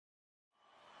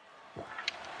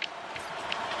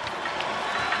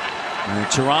The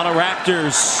Toronto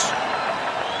Raptors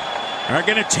are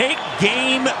going to take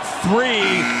game 3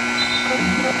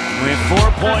 with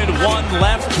 4.1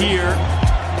 left here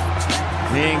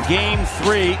in game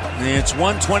 3. It's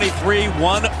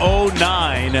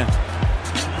 123-109.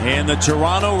 And the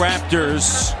Toronto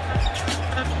Raptors,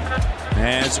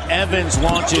 as Evans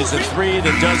launches a 3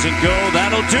 that doesn't go,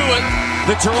 that'll do it.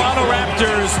 The Toronto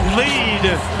Raptors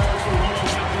lead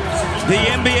the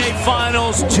NBA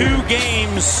Finals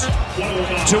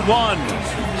 2-1.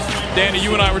 Danny,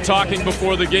 you and I were talking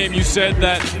before the game. You said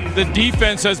that the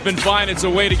defense has been fine. It's a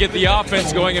way to get the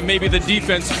offense going, and maybe the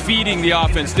defense feeding the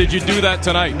offense. Did you do that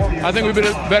tonight? I think we did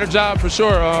a better job for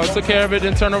sure. Took care of it,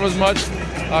 didn't turn over as much.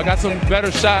 Got some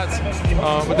better shots,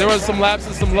 but there was some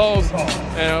lapses, some lows,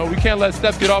 and we can't let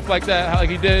Steph get off like that, like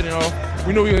he did.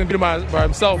 We knew he was going to beat him by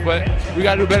himself, but we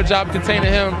got to do a better job of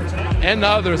containing him and the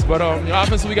others. But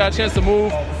offensively, we got a chance to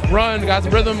move, run, got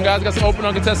some rhythm, guys got some open,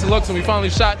 uncontested looks, and we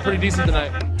finally shot pretty decent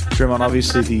tonight. Draymond,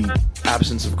 obviously the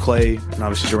absence of Clay, and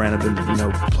obviously Durant have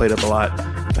been, played up a lot.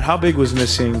 But how big was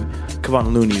missing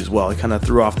Kevon Looney as well? He kind of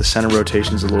threw off the center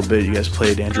rotations a little bit. You guys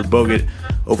played Andrew Bogut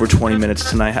over 20 minutes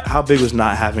tonight. How big was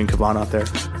not having Kevon out there?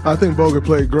 I think Bogut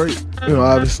played great.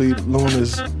 Obviously Loon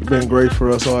has been great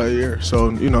for us all year. So,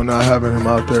 not having him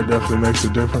out there definitely makes a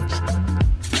difference.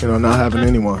 Not having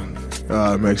anyone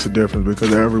makes a difference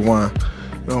because everyone,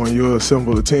 when you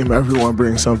assemble a team, everyone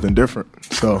brings something different.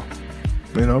 So,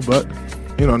 but,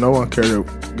 no one cares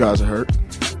that guys are hurt.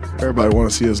 Everybody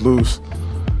wants to see us lose.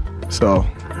 So,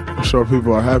 I'm sure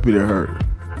people are happy they're hurt.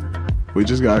 We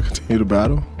just got to continue to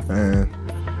battle and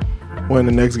win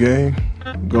the next game,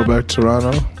 go back to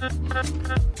Toronto,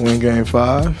 win game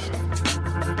 5,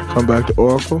 come back to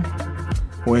Oracle,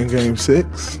 win game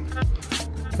 6,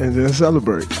 and then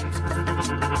celebrate.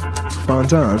 Fun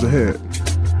times ahead.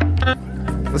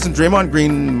 Listen, Draymond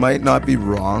Green might not be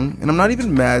wrong, and I'm not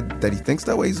even mad that he thinks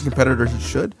that way. He's a competitor, he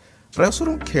should. But I also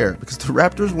don't care because the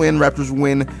Raptors win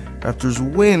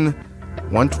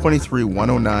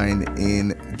 123-109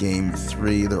 in Game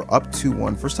 3. They're up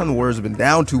 2-1. First time the Warriors have been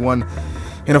down 2-1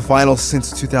 in a final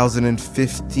since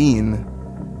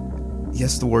 2015.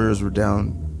 Yes, the Warriors were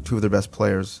down 2 of their best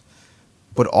players,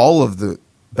 but all of the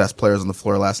best players on the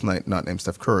floor last night, not named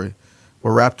Steph Curry,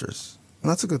 were Raptors. And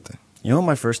that's a good thing. You know what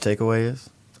my first takeaway is?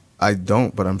 I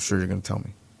don't, but I'm sure you're going to tell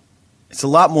me. It's a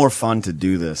lot more fun to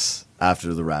do this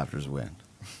after the Raptors win.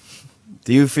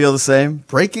 Do you feel the same?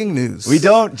 Breaking news. We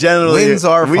don't generally. Wins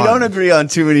are fun. We don't agree on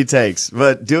too many takes,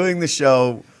 but doing the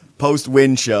show,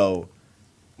 post-win show,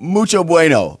 mucho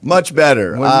bueno, much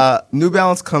better. New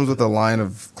Balance comes with a line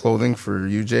of clothing for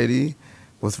you, JD,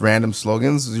 with random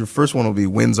slogans. Your first one will be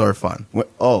 "Wins are fun."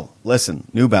 Oh, listen,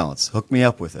 New Balance, hook me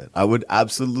up with it. I would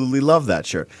absolutely love that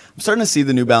shirt. I'm starting to see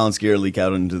the New Balance gear leak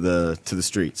out into the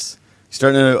streets.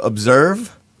 Starting to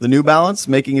observe the New Balance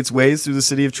making its ways through the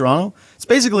city of Toronto. It's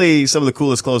basically some of the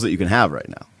coolest clothes that you can have right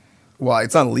now. Well,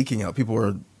 it's not leaking out. People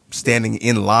were standing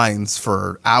in lines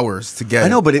for hours to get it. I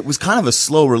know, but it was kind of a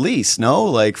slow release, no?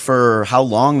 Like for how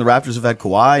long the Raptors have had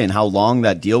Kawhi and how long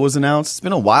that deal was announced. It's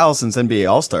been a while since NBA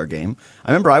All-Star Game. I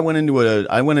remember I went into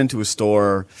a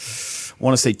store, I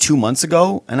want to say 2 months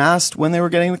ago, and asked when they were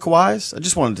getting the Kawhis. I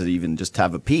just wanted to even just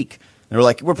have a peek. They were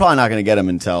like, we're probably not going to get them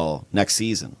until next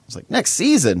season. I was like, next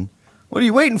season? What are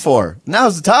you waiting for?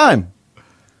 Now's the time.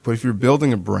 But if you're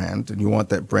building a brand and you want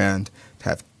that brand to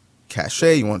have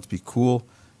cachet, you want it to be cool,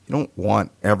 you don't want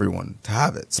everyone to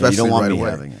have it, especially you don't want right me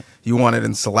away. having it. You want it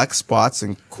in select spots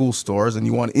and cool stores, and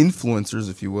you want influencers,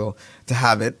 if you will, to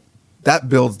have it. That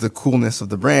builds the coolness of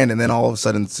the brand, and then all of a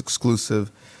sudden it's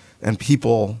exclusive, and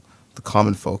people, the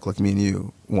common folk like me and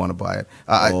you, want to buy it.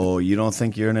 You don't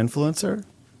think you're an influencer?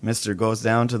 Mr. goes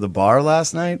down to the bar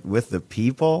last night with the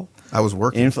people. I was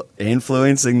working.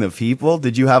 Influencing the people?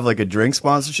 Did you have like a drink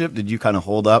sponsorship? Did you kind of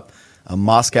hold up a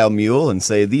Moscow Mule and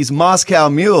say, these Moscow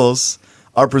Mules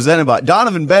are presented by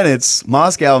Donnovan Bennett's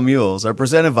Moscow Mules are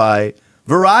presented by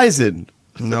Verizon?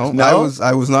 No?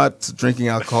 I was not drinking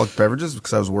alcoholic beverages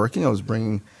because I was working. I was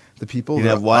bringing the people. You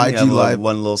have one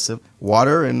little sip?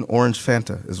 Water and orange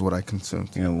Fanta is what I consumed.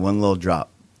 One little drop.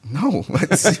 No,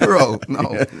 it's 0.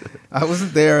 No. I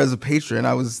wasn't there as a patron.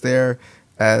 I was there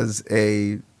as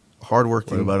a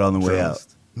hardworking What about on the way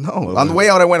journalist. out? No. On the way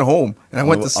out, I went home and I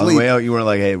went to sleep. On the way out, you weren't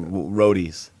like, hey,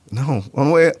 roadies. No. On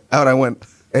the way out, I went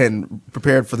and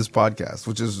prepared for this podcast,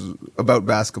 which is about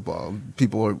basketball.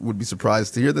 People would be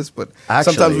surprised to hear this, but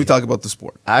sometimes we talk about the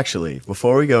sport. Actually,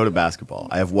 before we go to basketball,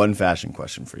 I have one fashion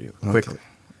question for you. Quickly.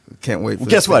 Can't wait for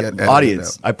Guess this what? to get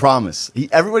Audience, out. I promise.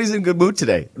 Everybody's in a good mood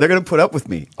today. They're going to put up with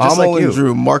me. Just Amal like you. and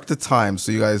Drew, mark the time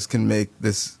so you guys can make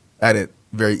this edit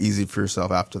very easy for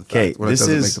yourself after the Okay, fact when it this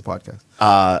doesn't is make the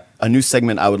podcast. a new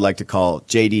segment I would like to call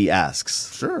JD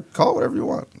Asks. Sure, call it whatever you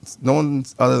want. No one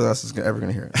other than us is ever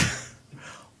going to hear it.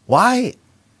 Why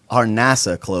are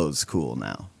NASA clothes cool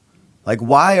now? Like,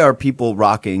 why are people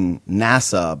rocking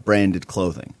NASA branded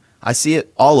clothing? I see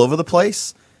it all over the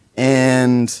place,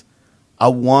 and I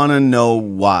want to know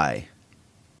why.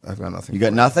 I've got nothing. You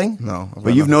got nothing? No.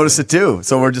 But you've noticed it too.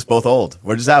 So we're just both old.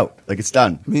 We're just out. Like, it's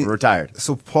done. We're retired.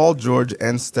 So Paul George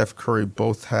and Steph Curry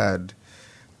both had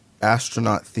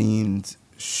astronaut-themed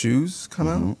shoes come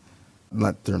out.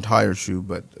 Not their entire shoe,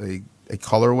 but a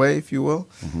colorway, if you will.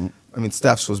 I mean,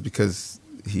 Steph's was because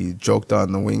he joked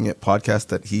on the Wing It podcast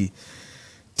that he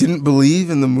didn't believe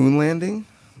in the moon landing,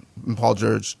 and Paul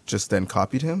George just then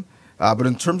copied him. But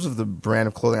in terms of the brand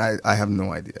of clothing, I have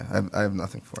no idea. I have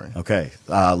nothing for you. Okay,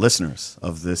 listeners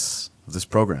of this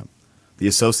program, the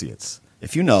associates,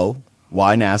 if you know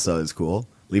why NASA is cool,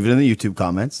 leave it in the YouTube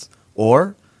comments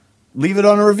or leave it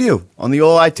on a review on the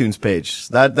old iTunes page.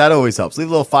 That always helps. Leave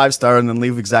a little 5-star and then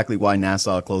leave exactly why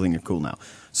NASA clothing is cool now.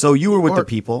 So you were with the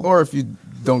people. Or if you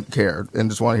don't care and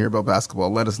just want to hear about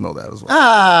basketball, let us know that as well.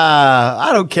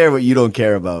 I don't care what you don't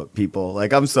care about, people.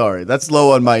 Like, I'm sorry. That's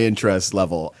low on my interest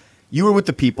level. You were with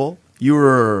the people. You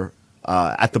were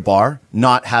at the bar,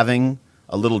 not having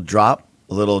a little drop,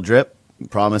 a little drip.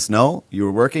 Promise no. You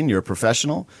were working. You're a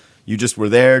professional. You just were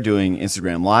there doing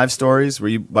Instagram live stories. Were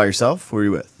you by yourself? Who were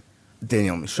you with?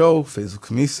 Daniel Michaud, Faisal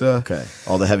Kamisa. Okay,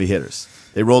 all the heavy hitters.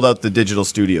 They rolled out the digital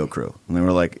studio crew, and they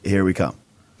were like, here we come.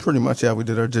 Pretty much, yeah. We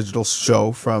did our digital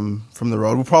show from the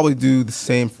road. We'll probably do the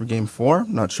same for Game 4.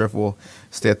 Not sure if we'll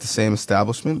stay at the same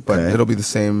establishment, but it'll be the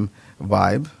same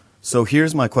vibe. So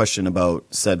here's my question about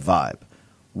said vibe.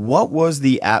 What was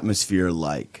the atmosphere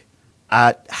like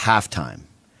at halftime?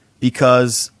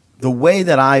 Because the way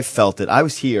that I felt it, I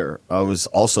was here. I was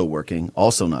also working,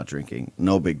 also not drinking.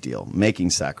 No big deal.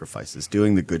 Making sacrifices,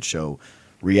 doing the Good Show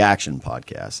reaction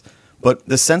podcast. But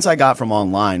the sense I got from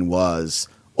online was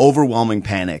overwhelming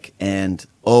panic and,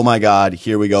 oh my God,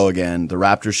 here we go again. The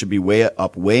Raptors should be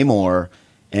way more,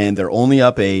 and they're only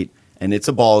up 8. And it's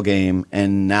a ball game,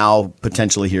 and now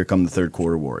potentially here come the third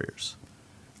quarter Warriors.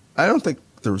 I don't think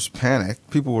there was panic.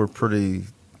 People were pretty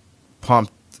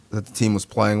pumped that the team was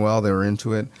playing well. They were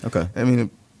into it. Okay. I mean,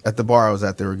 at the bar I was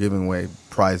at, they were giving away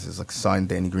prizes, like signed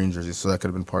Danny Green jerseys, so that could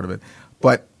have been part of it.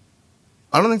 But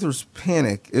I don't think there was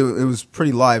panic. It was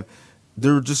pretty live.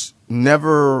 There just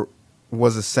never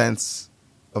was a sense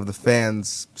of the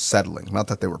fans settling. Not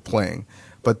that they were playing.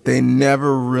 But they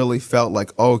never really felt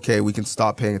like, oh, okay, we can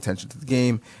stop paying attention to the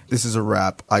game. This is a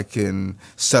wrap. I can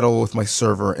settle with my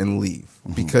server and leave.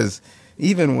 Because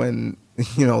even when,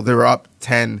 they were up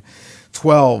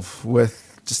 10-12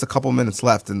 with just a couple minutes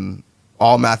left and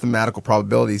all mathematical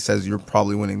probability says you're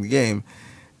probably winning the game,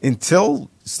 until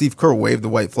Steve Kerr waved the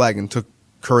white flag and took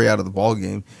Curry out of the ball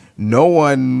game, no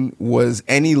one was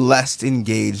any less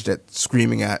engaged at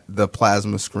screaming at the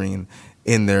plasma screen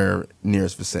in their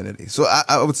nearest vicinity. So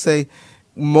I would say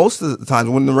most of the times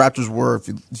when the Raptors were, if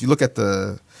you look at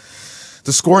the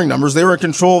scoring numbers, they were in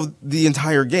control of the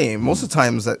entire game. Most of the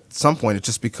times at some point it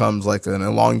just becomes like an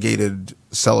elongated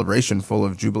celebration full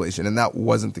of jubilation, and that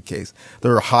wasn't the case.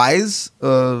 There were highs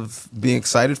of being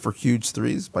excited for huge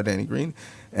threes by Danny Green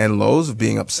and lows of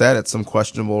being upset at some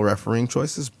questionable refereeing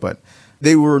choices, but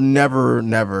they were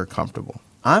never comfortable.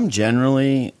 I'm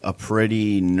generally a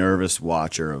pretty nervous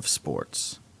watcher of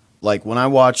sports. Like when I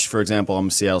watch, for example, I'm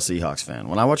a Seattle Seahawks fan.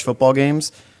 When I watch football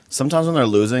games, sometimes when they're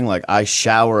losing, like I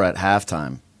shower at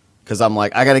halftime because I'm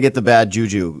like, I got to get the bad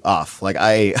juju off. Like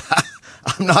I'm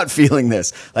not feeling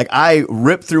this. Like I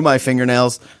rip through my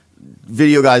fingernails.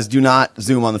 Video guys, do not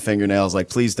zoom on the fingernails. Like,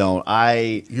 please don't.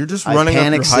 You're just running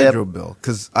up your hydro bill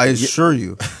because I assure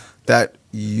you that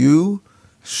you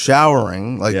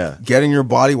showering, getting your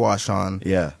body wash on,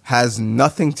 has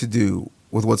nothing to do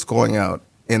with what's going out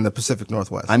in the Pacific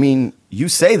Northwest. I mean, you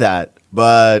say that,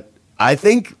 but I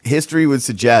think history would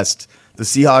suggest the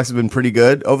Seahawks have been pretty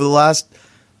good over the last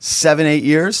 7-8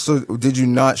 years. So did you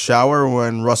not shower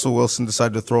when Russell Wilson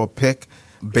decided to throw a pick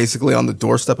basically on the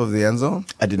doorstep of the end zone?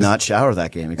 I did not shower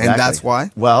that game, exactly. And that's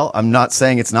why? Well, I'm not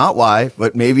saying it's not why,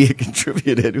 but maybe it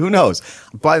contributed. Who knows?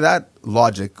 By that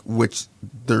logic, which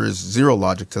there is zero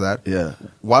logic to that. Yeah.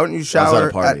 Why wouldn't you was at a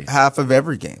shower party. at half of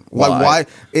every game? Well, By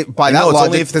that know, it's logic,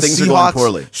 only if the things are going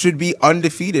poorly. Seahawks should be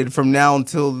undefeated from now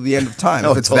until the end of time.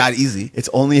 No, if it's that easy. It's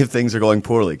only if things are going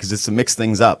poorly, because it's to mix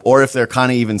things up, or if they're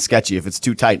kind of even sketchy. If it's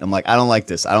too tight, I'm like, I don't like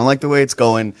this. I don't like the way it's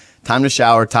going. Time to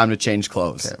shower. Time to change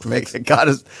clothes. Okay,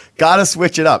 gotta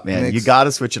switch it up, man. You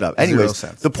gotta switch it up. Anyways,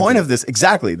 sense. the point of this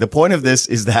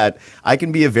is that I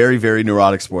can be a very, very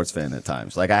neurotic sports fan at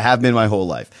times. Like I have been my whole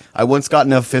life. I once got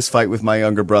in a fist fight with my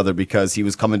younger brother because he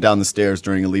was coming down the stairs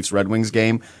during a Leafs Red Wings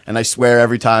game, and I swear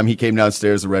every time he came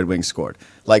downstairs, the Red Wings scored.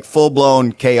 Like full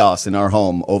blown chaos in our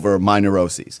home over my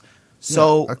neuroses.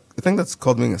 So I think that's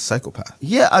called being a psychopath.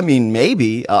 yeah, I mean,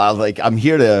 maybe. I'm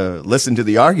here to listen to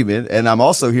the argument, and I'm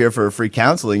also here for free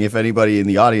counseling if anybody in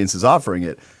the audience is offering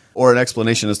it, or an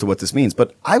explanation as to what this means.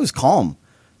 But I was calm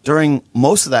during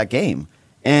most of that game,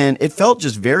 and it felt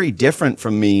just very different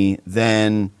from me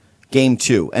than Game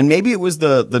 2. And maybe it was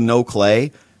the no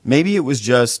Clay. Maybe it was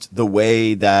just the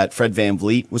way that Fred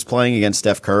VanVleet was playing against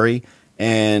Steph Curry.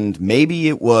 And maybe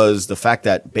it was the fact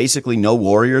that basically no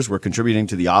Warriors were contributing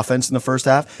to the offense in the first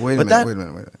half. Wait a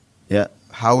minute. Yeah.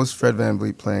 How was Fred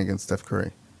VanVleet playing against Steph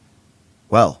Curry?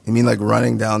 Well, You mean like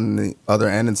running down the other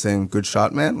end and saying, good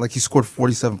shot, man? Like he scored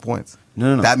 47 points.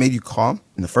 No. That made you calm?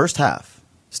 in the first half,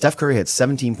 Steph Curry had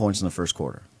 17 points in the first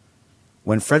quarter.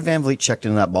 When Fred VanVleet checked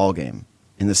into that ball game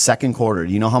in the second quarter,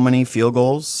 do you know how many field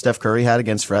goals Steph Curry had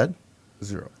against Fred?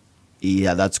 0.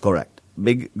 Yeah, that's correct.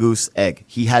 Big goose egg.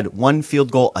 He had 1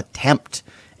 field goal attempt,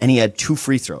 and he had 2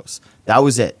 free throws. That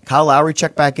was it. Kyle Lowry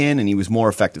checked back in, and he was more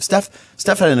effective. Steph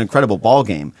had an incredible ball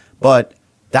game, but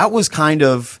that was kind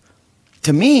of,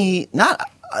 to me, not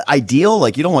ideal.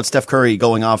 Like, you don't want Steph Curry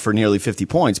going off for nearly 50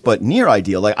 points, but near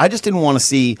ideal. Like, I just didn't want to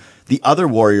see the other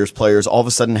Warriors players all of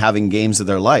a sudden having games of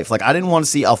their life. Like, I didn't want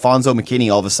to see Alfonso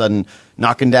McKinney all of a sudden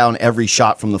knocking down every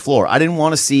shot from the floor. I didn't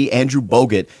want to see Andrew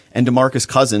Bogut and DeMarcus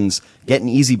Cousins getting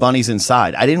easy bunnies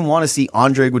inside. I didn't want to see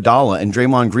Andre Iguodala and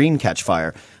Draymond Green catch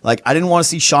fire. Like, I didn't want to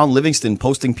see Sean Livingston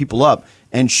posting people up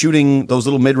and shooting those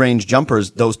little mid-range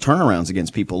jumpers, those turnarounds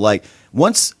against people. Like,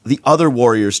 once the other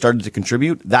Warriors started to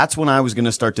contribute, that's when I was going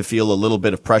to start to feel a little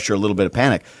bit of pressure, a little bit of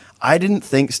panic. I didn't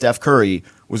think Steph Curry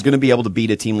was going to be able to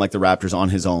beat a team like the Raptors on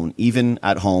his own, even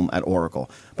at home at Oracle.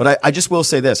 But I just will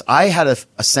say this. I had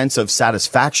a sense of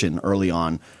satisfaction early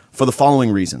on for the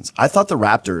following reasons. I thought the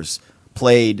Raptors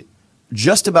played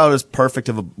just about as perfect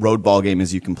of a road ball game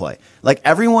as you can play. Like,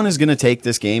 everyone is going to take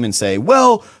this game and say,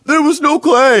 well, there was no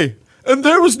Clay, and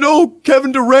there was no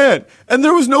Kevin Durant, and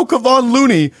there was no Kevon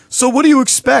Looney, so what do you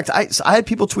expect? I had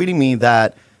people tweeting me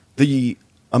that the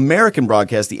American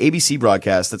broadcast, the ABC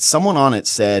broadcast, that someone on it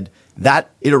said that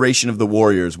iteration of the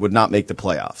Warriors would not make the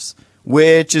playoffs,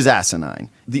 which is asinine.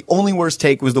 The only worst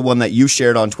take was the one that you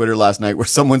shared on Twitter last night where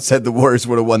someone said the Warriors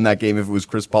would have won that game if it was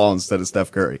Chris Paul instead of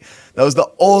Steph Curry. That was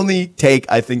the only take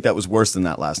I think that was worse than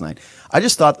that last night. I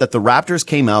just thought that the Raptors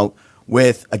came out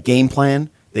with a game plan.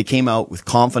 They came out with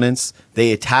confidence.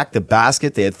 They attacked the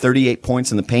basket. They had 38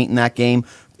 points in the paint in that game.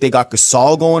 They got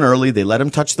Gasol going early. They let him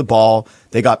touch the ball.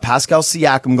 They got Pascal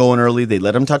Siakam going early. They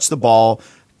let him touch the ball.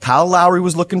 Kyle Lowry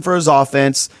was looking for his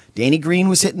offense. Danny Green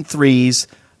was hitting threes.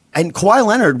 And Kawhi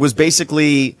Leonard was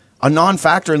basically a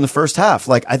non-factor in the first half.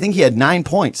 Like, I think he had 9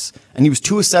 points, and he was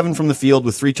 2 of 7 from the field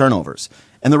with 3 turnovers.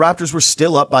 And the Raptors were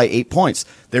still up by 8 points.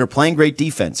 They were playing great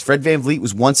defense. Fred VanVleet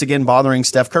was once again bothering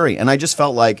Steph Curry. And I just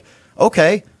felt like,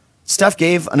 okay, Steph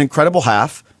gave an incredible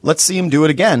half. Let's see him do it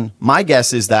again. My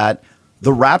guess is that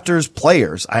the Raptors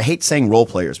players, I hate saying role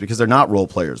players because they're not role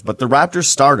players, but the Raptors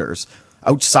starters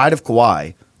outside of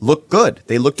Kawhi look good.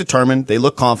 They look determined. They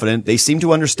look confident. They seem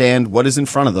to understand what is in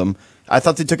front of them. I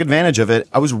thought they took advantage of it.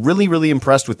 I was really, really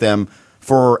impressed with them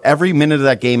for every minute of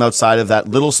that game outside of that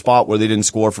little spot where they didn't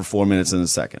score for 4 minutes in the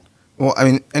second. Well, I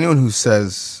mean, anyone who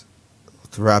says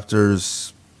the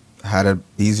Raptors had it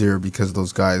easier because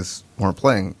those guys weren't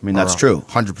playing. I mean, that's true.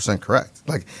 100% correct.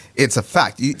 Like, it's a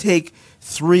fact. You take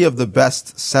 3 of the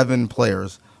best 7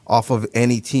 players off of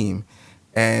any team,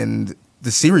 and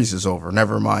the series is over.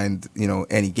 Never mind,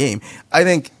 any game. I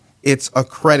think it's a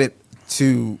credit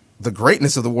to the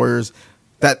greatness of the Warriors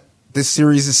that this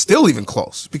series is still even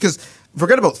close. Because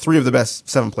forget about 3 of the best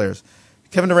 7 players.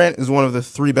 Kevin Durant is one of the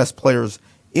 3 best players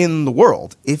in the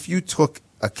world. If you took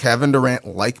a Kevin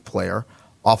Durant-like player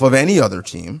off of any other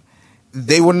team,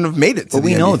 they wouldn't have made it to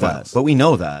the NBA Finals. But we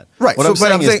know that. Right. What I'm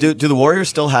saying is, do the Warriors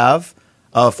still have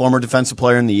a former defensive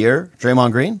player in the year,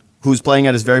 Draymond Green, who's playing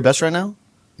at his very best right now?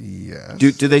 Yes.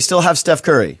 Do they still have Steph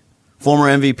Curry, former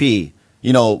MVP,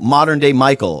 modern day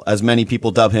Michael, as many people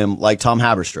dub him, like Tom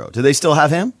Haberstroh? Do they still have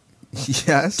him?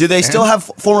 Yes. Do they still have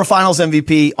former Finals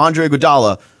MVP Andre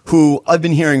Iguodala, who I've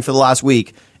been hearing for the last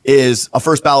week is a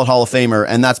first ballot Hall of Famer,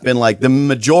 and that's been like the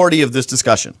majority of this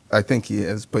discussion. I think he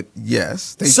is, but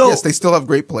yes, they still have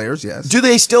great players. Yes. Do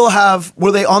they still have?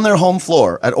 Were they on their home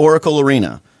floor at Oracle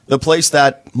Arena, the place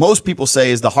that most people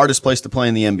say is the hardest place to play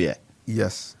in the NBA?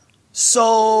 Yes.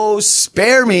 So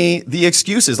spare me the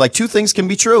excuses. Like, two things can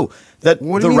be true. That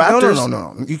What the do you mean?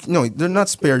 Raptors, No, they're not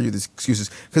spare you the excuses.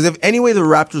 Because if anyway the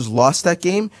Raptors lost that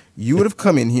game, you would have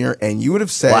come in here and you would have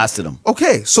said, blasted them.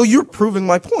 Okay, so you're proving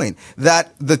my point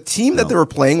that the team that they were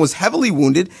playing was heavily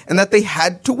wounded and that they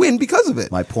had to win because of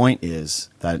it. My point is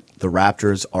that the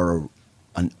Raptors are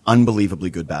an unbelievably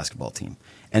good basketball team,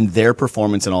 and their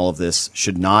performance in all of this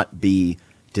should not be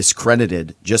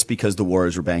discredited just because the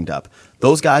Warriors were banged up.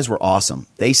 Those guys were awesome.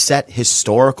 They set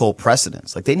historical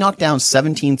precedents. Like, they knocked down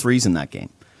 17 threes in that game.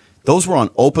 Those were on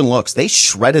open looks. They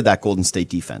shredded that Golden State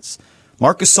defense.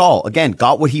 Marc Gasol, again,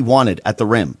 got what he wanted at the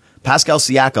rim. Pascal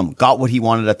Siakam got what he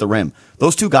wanted at the rim.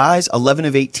 Those two guys, 11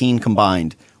 of 18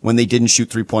 combined when they didn't shoot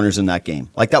three-pointers in that game.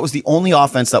 Like, that was the only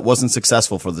offense that wasn't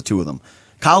successful for the two of them.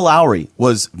 Kyle Lowry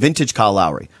was vintage Kyle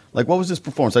Lowry. Like, what was his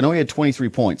performance? I know he had 23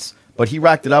 points. But he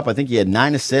racked it up. I think he had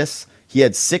 9 assists. He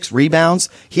had 6 rebounds.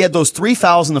 He had those 3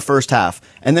 fouls in the first half.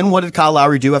 And then what did Kyle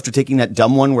Lowry do after taking that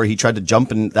dumb one where he tried to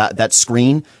jump in that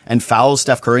screen and fouls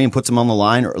Steph Curry and puts him on the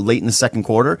line or late in the second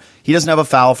quarter? He doesn't have a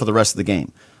foul for the rest of the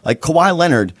game. Like Kawhi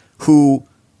Leonard, who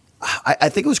I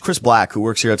think it was Chris Black, who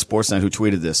works here at Sportsnet, who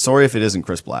tweeted this. Sorry if it isn't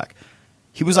Chris Black.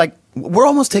 He was like, we're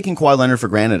almost taking Kawhi Leonard for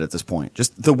granted at this point.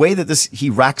 Just the way that he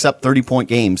racks up 30-point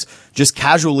games just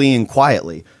casually and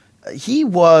quietly. He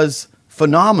was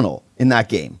phenomenal in that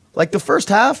game. Like, the first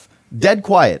half, dead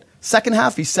quiet. Second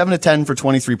half, he's 7 of 10 for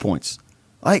 23 points.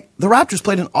 Like, the Raptors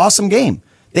played an awesome game.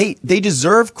 They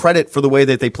deserve credit for the way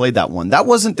that they played that one. That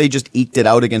wasn't they just eked it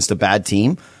out against a bad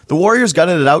team. The Warriors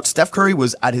gutted it out. Steph Curry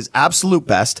was at his absolute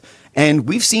best. And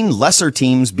we've seen lesser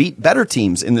teams beat better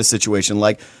teams in this situation,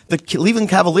 like the Cleveland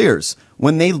Cavaliers.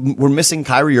 When they were missing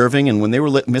Kyrie Irving and when they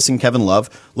were missing Kevin Love,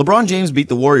 LeBron James beat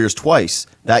the Warriors twice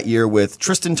that year with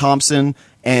Tristan Thompson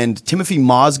and Timothy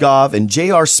Mozgov and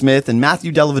J.R. Smith and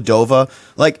Matthew Dellavedova.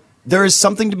 Like, there is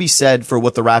something to be said for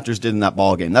what the Raptors did in that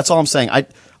ball game. That's all I'm saying.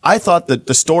 I thought that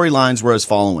the storylines were as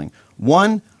following.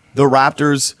 1, the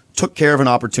Raptors took care of an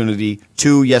opportunity.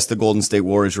 2, yes, the Golden State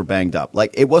Warriors were banged up.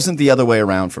 Like, it wasn't the other way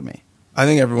around for me. I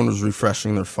think everyone was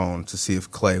refreshing their phone to see if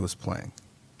Clay was playing.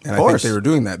 And of course. I think they were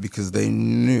doing that because they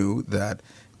knew that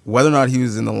whether or not he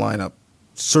was in the lineup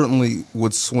certainly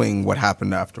would swing what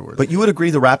happened afterwards. But you would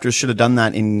agree the Raptors should have done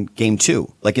that in game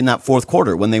 2, like in that fourth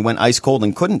quarter when they went ice cold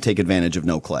and couldn't take advantage of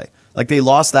no Clay. Like, they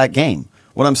lost that game.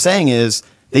 What I'm saying is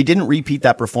they didn't repeat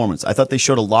that performance. I thought they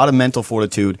showed a lot of mental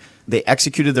fortitude. They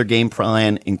executed their game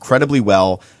plan incredibly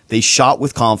well. They shot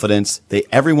with confidence.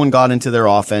 Everyone got into their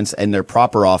offense and their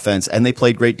proper offense, and they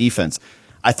played great defense.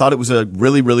 I thought it was a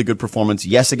really, really good performance,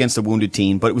 yes, against a wounded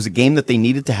team, but it was a game that they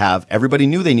needed to have. Everybody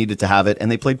knew they needed to have it, and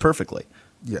they played perfectly.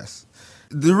 Yes.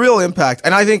 The real impact,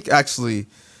 and I think actually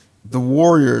the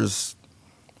Warriors,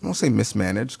 I won't say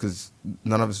mismanaged because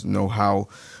none of us know how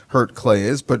hurt Clay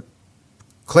is, but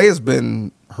Clay has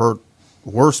been hurt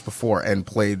worse before and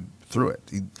played through it.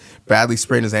 He badly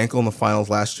sprained his ankle in the finals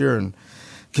last year and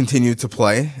continued to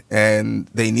play, and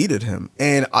they needed him.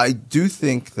 And I do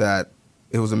think that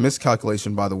it was a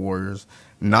miscalculation by the Warriors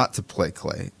not to play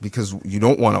Clay because you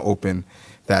don't want to open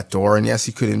that door. And yes,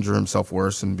 he could injure himself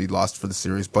worse and be lost for the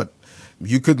series, but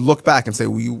you could look back and say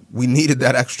we needed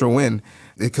that extra win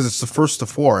because it's the first to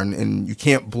 4, and you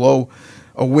can't blow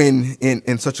a win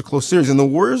in such a close series. And the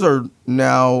Warriors are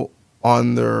now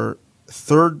on their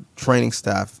 3rd training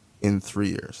staff in 3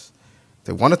 years.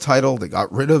 They won a title. They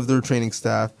got rid of their training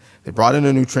staff. They brought in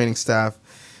a new training staff.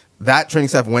 That training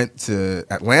staff went to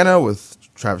Atlanta with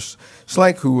Travis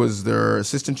Schlenk, who was their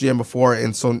assistant GM before.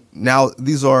 And so now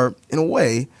these are, in a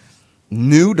way,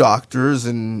 new doctors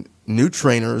and new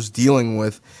trainers dealing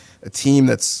with a team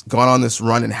that's gone on this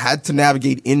run and had to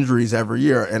navigate injuries every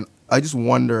year. And I just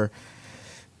wonder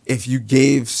if you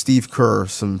gave Steve Kerr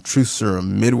some truth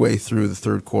serum midway through the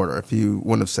 3rd quarter, if you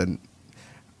wouldn't have said,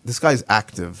 this guy's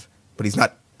active, but he's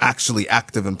not actually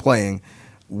active and playing,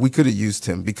 we could have used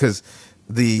him because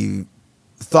the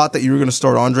thought that you were going to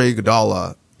start Andre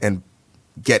Iguodala and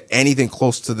get anything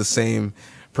close to the same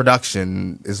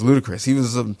production is ludicrous. He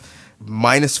was a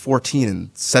minus 14 in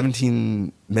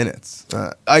 17 minutes.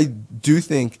 I do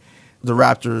think the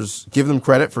Raptors give them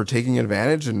credit for taking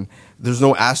advantage, and there's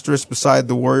no asterisk beside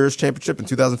the Warriors championship in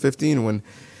 2015 when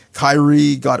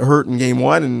Kyrie got hurt in game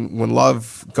 1 and when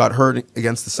Love got hurt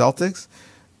against the Celtics.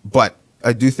 But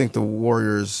I do think the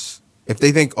Warriors, if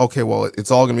they think, okay, well, it's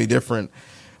all going to be different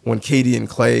when KD and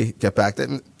Clay get back,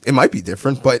 then it might be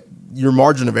different, but your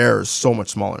margin of error is so much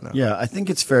smaller now. Yeah, I think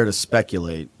it's fair to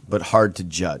speculate, but hard to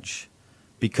judge,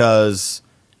 because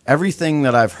everything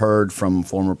that I've heard from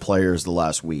former players the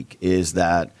last week is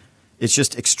that it's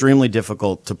just extremely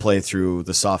difficult to play through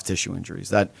the soft tissue injuries.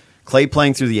 That Clay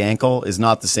playing through the ankle is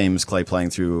not the same as Clay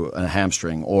playing through a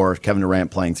hamstring or Kevin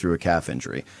Durant playing through a calf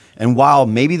injury. And while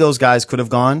maybe those guys could have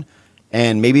gone,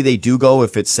 and maybe they do go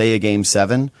if it's, say, a Game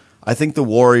 7, I think the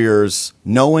Warriors,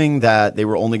 knowing that they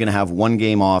were only going to have one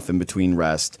game off in between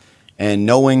rest, and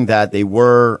knowing that they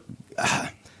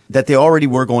already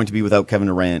were going to be without Kevin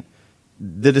Durant,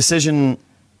 the decision,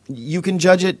 you can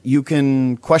judge it, you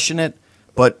can question it,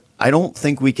 but I don't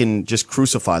think we can just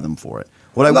crucify them for it.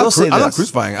 I'm not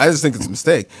crucifying. I just think it's a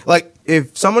mistake. Like,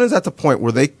 if someone is at the point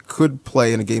where they could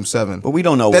play in a Game 7. But we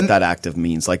don't know what that active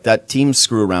means. Like, that teams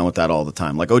screw around with that all the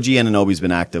time. Like, OG Anunoby's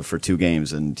been active for 2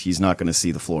 games, and he's not going to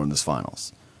see the floor in this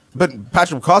finals. But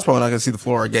Patrick McCaw's probably not going to see the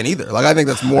floor again either. Like, I think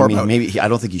that's more about... Maybe I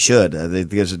don't think he should.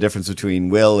 There's a difference between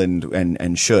will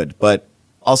and should. But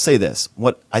I'll say this.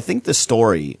 What I think the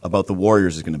story about the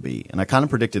Warriors is going to be, and I kind of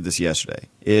predicted this yesterday,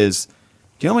 is...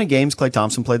 Do you know how many games Klay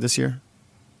Thompson played this year?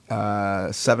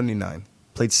 79.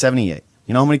 Played 78.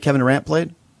 You know how many Kevin Durant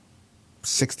played?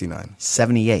 69.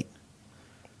 78.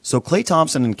 So Klay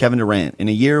Thompson and Kevin Durant, in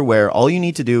a year where all you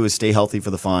need to do is stay healthy for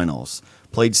the finals,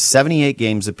 played 78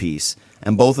 games apiece,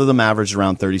 and both of them averaged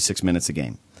around 36 minutes a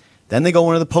game. Then they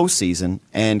go into the postseason,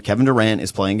 and Kevin Durant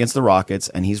is playing against the Rockets,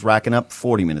 and he's racking up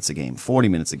 40 minutes a game, 40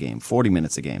 minutes a game, 40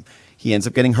 minutes a game. He ends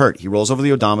up getting hurt. He rolls over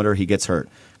the odometer. He gets hurt.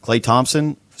 Klay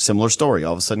Thompson, similar story.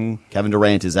 All of a sudden, Kevin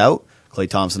Durant is out. Klay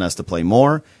Thompson has to play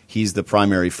more. He's the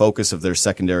primary focus of their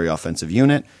secondary offensive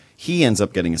unit. He ends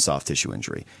up getting a soft tissue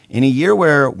injury. In a year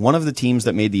where one of the teams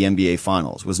that made the NBA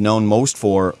Finals was known most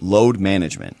for load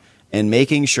management and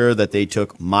making sure that they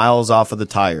took miles off of the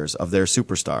tires of their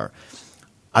superstar,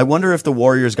 I wonder if the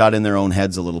Warriors got in their own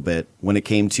heads a little bit when it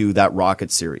came to that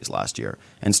Rockets series last year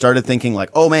and started thinking like,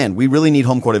 oh man, we really need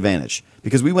home court advantage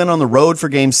because we went on the road for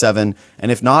Game 7, and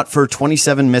if not for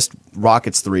 27 missed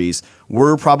Rockets threes,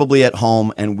 we're probably at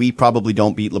home and we probably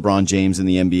don't beat LeBron James in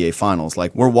the NBA Finals.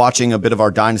 Like, we're watching a bit of our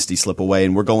dynasty slip away,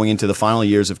 and we're going into the final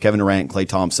years of Kevin Durant and Klay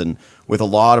Thompson with a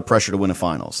lot of pressure to win a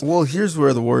finals. Well, here's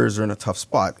where the Warriors are in a tough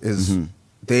spot is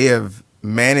they have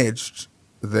managed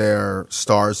their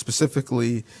stars,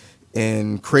 specifically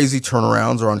in crazy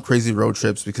turnarounds or on crazy road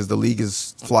trips because the league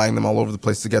is flying them all over the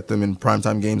place to get them in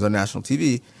primetime games on national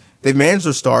TV. They've managed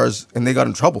their stars, and they got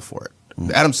in trouble for it.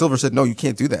 Adam Silver said, no, you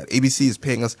can't do that. ABC is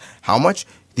paying us how much?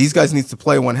 These guys need to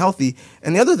play when healthy.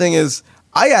 And the other thing is,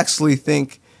 I actually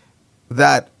think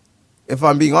that, if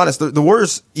I'm being honest, the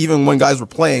Warriors, even when guys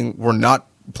were not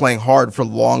playing hard for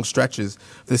long stretches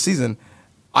this season.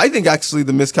 I think actually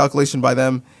the miscalculation by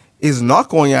them is not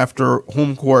going after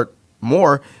home court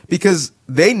more because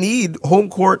they need home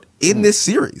court in this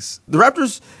series. The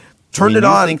Raptors turned it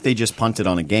on. You think they just punted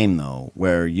on a game, though,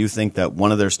 where you think that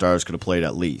one of their stars could have played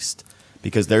at least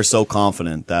because they're so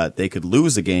confident that they could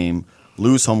lose a game,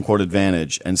 lose home court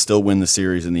advantage, and still win the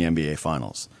series in the NBA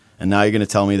Finals. And now you're going to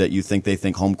tell me that you think they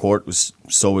think home court was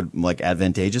so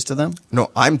advantageous to them? No,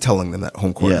 I'm telling them that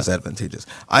home court is advantageous.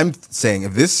 I'm saying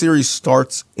if this series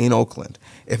starts in Oakland,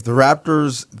 if the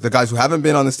Raptors, the guys who haven't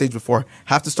been on the stage before,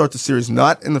 have to start the series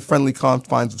not in the friendly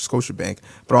confines of Scotiabank,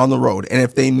 but on the road, and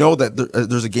if they know that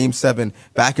there's a Game 7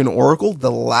 back in Oracle,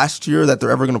 the last year that they're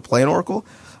ever going to play in Oracle,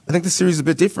 I think the series is a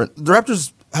bit different. The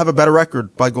Raptors have a better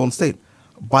record by Golden State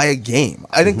by a game.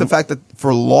 I think the fact that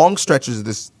for long stretches of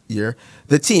this year,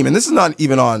 the team, and this is not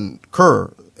even on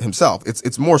Kerr himself,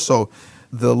 it's more so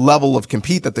the level of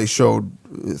compete that they showed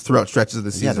throughout stretches of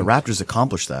the season. Yeah, the Raptors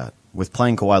accomplished that with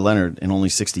playing Kawhi Leonard in only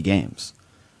 60 games,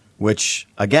 which,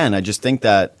 again, I just think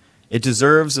that it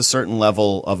deserves a certain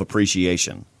level of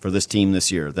appreciation for this team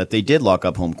this year, that they did lock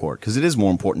up home court, because it is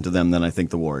more important to them than I think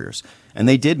the Warriors. And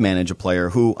they did manage a player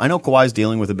who, I know Kawhi's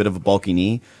dealing with a bit of a bulky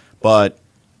knee, but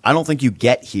I don't think you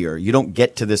don't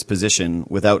get to this position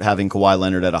without having Kawhi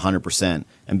Leonard at 100%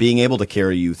 and being able to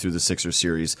carry you through the Sixers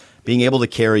series, being able to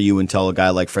carry you until a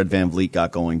guy like Fred VanVleet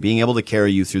got going, being able to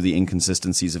carry you through the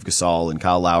inconsistencies of Gasol and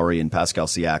Kyle Lowry and Pascal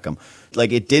Siakam.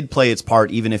 Like, it did play its part,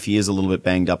 even if he is a little bit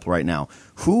banged up right now.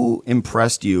 Who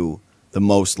impressed you the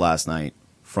most last night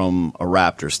from a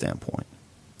Raptor standpoint?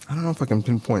 I don't know if I can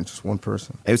pinpoint just one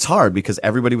person. It's hard because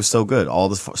everybody was so good. All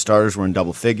the starters were in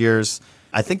double figures.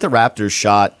 I think the Raptors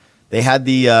shot. They had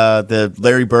the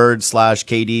Larry Bird /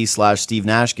 KD / Steve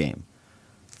Nash game.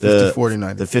 The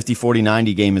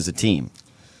 50-40-90 game as a team.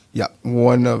 Yeah,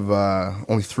 one of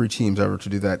only 3 teams ever to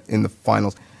do that in the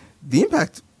finals. The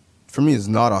impact for me is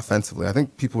not offensively. I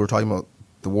think people were talking about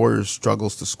the Warriors'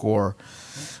 struggles to score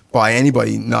by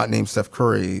anybody not named Steph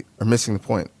Curry are missing the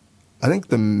point. I think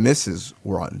the misses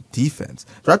were on defense.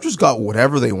 The Raptors got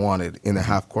whatever they wanted in the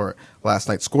half court last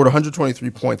night. Scored 123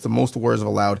 points, the most the Warriors have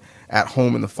allowed at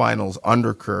home in the finals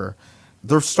under Kerr.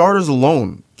 Their starters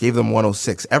alone gave them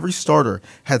 106. Every starter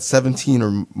had 17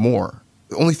 or more.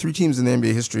 Only 3 teams in the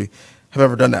NBA history have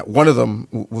ever done that. One of them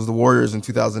was the Warriors in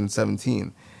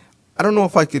 2017. I don't know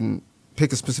if I can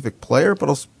pick a specific player, but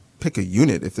I'll pick a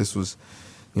unit if this was,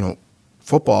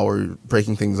 football where you're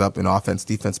breaking things up in offense,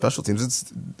 defense, special teams.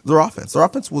 It's their offense. Their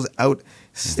offense was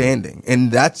outstanding,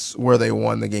 and that's where they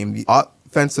won the game. The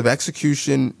offensive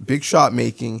execution, big shot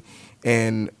making,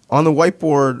 and on the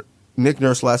whiteboard, Nick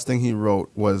Nurse, last thing he wrote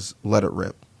was "let it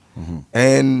rip,"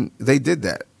 and they did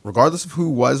that. Regardless of who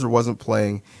was or wasn't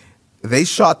playing, they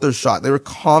shot their shot. They were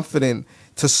confident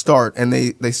to start, and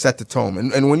they set the tone.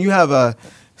 And when you have a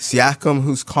Siakam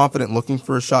who's confident, looking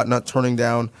for a shot, not turning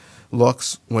down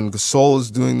looks, when Gasol is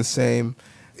doing the same,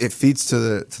 it feeds to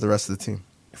the rest of the team.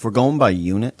 If we're going by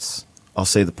units, I'll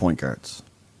say the point guards.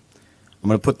 I'm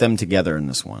going to put them together in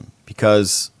this one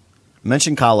because I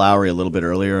mentioned Kyle Lowry a little bit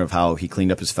earlier of how he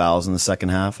cleaned up his fouls in the second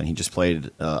half and he just played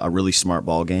a really smart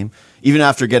ball game. Even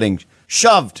after getting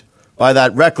shoved by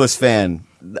that reckless fan,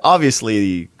 obviously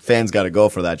the fans got to go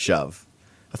for that shove.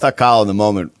 I thought Kyle in the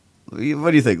moment, what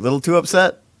do you think, a little too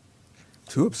upset?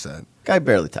 Too upset? Guy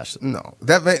barely touched him. No,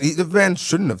 the van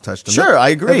shouldn't have touched him. Sure, I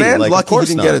agree. The van's like, lucky he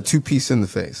didn't not. get a 2-piece in the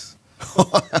face.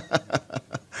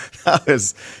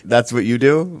 That's what you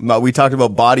do? We talked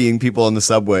about bodying people in the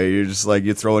subway. You're just like,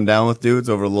 you're throwing down with dudes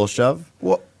over a little shove?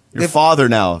 Well, your father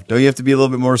now. Don't you have to be a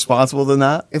little bit more responsible than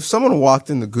that? If someone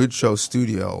walked in the Good Show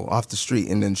studio off the street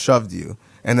and then shoved you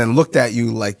and then looked at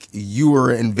you like you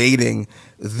were invading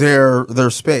their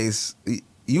space,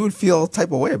 you would feel a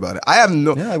type of way about it. I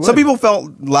would. Some people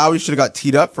felt Lowry should have got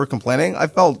teed up for complaining. I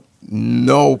felt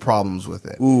no problems with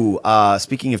it. Ooh,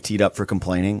 speaking of teed up for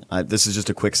complaining, this is just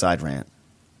a quick side rant.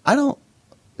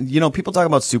 People talk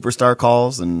about superstar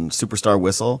calls and superstar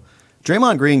whistle.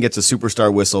 Draymond Green gets a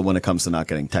superstar whistle when it comes to not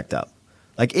getting teched up.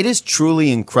 Like, it is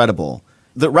truly incredible.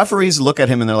 The referees look at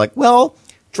him and they're like, well,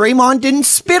 Draymond didn't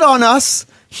spit on us.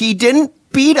 He didn't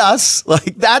beat us.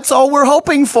 Like, that's all we're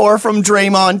hoping for from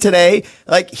Draymond today.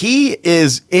 Like, he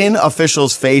is in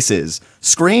officials' faces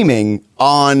screaming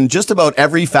on just about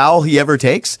every foul he ever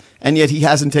takes, and yet he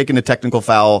hasn't taken a technical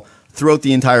foul throughout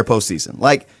the entire postseason.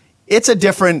 Like, it's a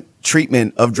different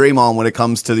treatment of Draymond when it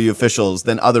comes to the officials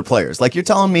than other players. Like, you're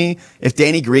telling me if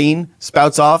Danny Green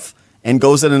spouts off and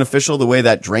goes at an official the way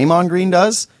that Draymond Green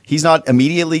does, he's not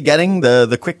immediately getting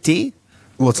the quick tee?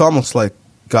 Well, it's almost like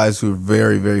guys who are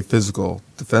very, very physical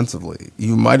defensively.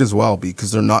 You might as well be,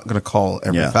 because they're not going to call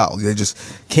every foul. They just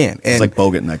can't. And it's like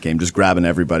Bogut in that game, just grabbing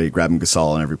everybody, grabbing Gasol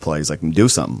on every play. He's like, do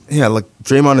something. Yeah, like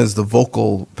Draymond is the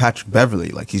vocal Patrick Beverly.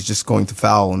 Like, he's just going to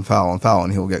foul and foul and foul,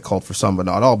 and he'll get called for some, but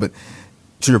not all. But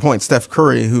to your point, Steph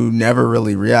Curry, who never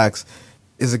really reacts,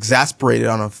 is exasperated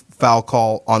on a foul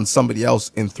call on somebody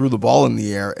else and threw the ball in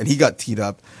the air, and he got teed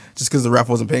up just because the ref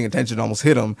wasn't paying attention, almost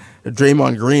hit him.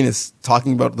 Draymond Green is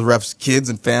talking about the ref's kids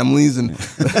and families and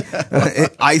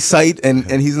eyesight, and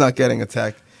he's not getting a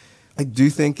tech. I do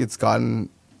think it's gotten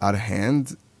out of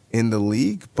hand in the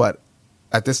league, but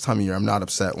at this time of year, I'm not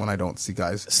upset when I don't see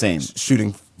guys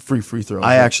shooting free throws.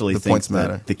 I actually think points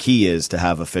matter. That the key is to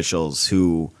have officials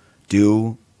who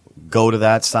do go to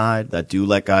that side, that do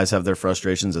let guys have their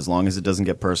frustrations, as long as it doesn't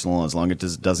get personal, as long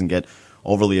as it doesn't get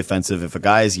overly offensive. If a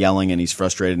guy is yelling and he's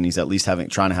frustrated and he's at least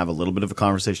trying to have a little bit of a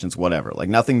conversation, it's whatever. Like,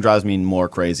 nothing drives me more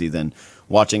crazy than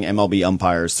watching MLB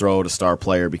umpires throw at a star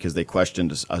player because they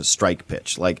questioned a strike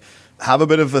pitch. Like, have a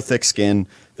bit of a thick skin.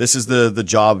 This is the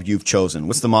job you've chosen.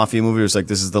 What's the Mafia movie? It's like,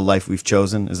 this is the life we've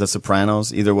chosen. Is that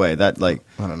Sopranos? Either way, I don't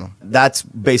know. That's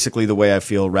basically the way I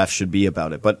feel refs should be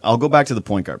about it. But I'll go back to the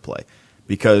point guard play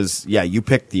because, yeah, you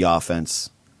picked the offense.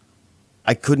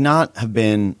 I could not have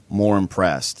been more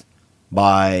impressed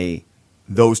by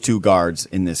those two guards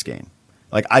in this game.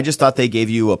 Like, I just thought they gave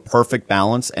you a perfect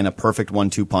balance and a perfect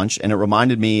 1-2 punch, and it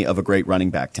reminded me of a great running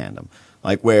back tandem.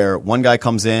 Like, where one guy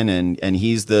comes in and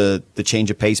he's the change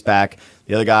of pace back,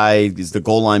 the other guy is the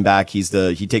goal line back, he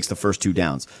takes the first 2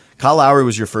 downs. Kyle Lowry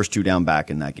was your first 2 down back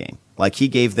in that game. Like, he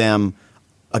gave them,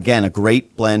 again, a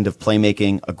great blend of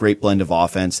playmaking, a great blend of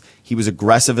offense. He was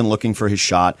aggressive in looking for his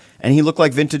shot, and he looked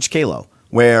like vintage Kalo,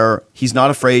 where he's not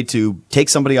afraid to take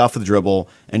somebody off of the dribble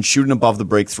and shoot an above the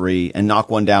break 3 and knock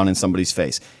one down in somebody's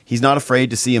face. He's not afraid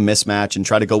to see a mismatch and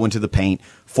try to go into the paint,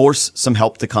 force some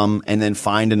help to come, and then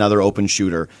find another open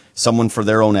shooter, someone for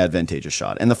their own advantageous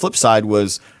shot. And the flip side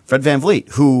was Fred VanVleet,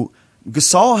 who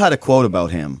Gasol had a quote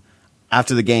about him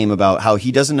after the game about how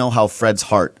he doesn't know how Fred's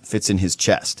heart fits in his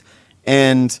chest.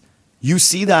 And you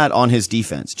see that on his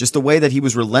defense, just the way that he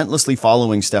was relentlessly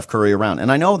following Steph Curry around.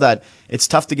 And I know that it's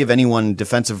tough to give anyone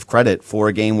defensive credit for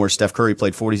a game where Steph Curry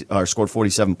scored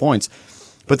 47 points,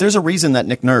 but there's a reason that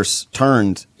Nick Nurse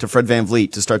turned to Fred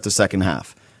VanVleet to start the second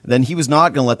half. Then he was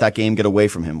not going to let that game get away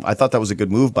from him. I thought that was a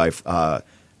good move by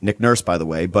Nick Nurse, by the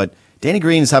way, but Danny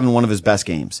Green is having one of his best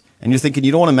games. And you're thinking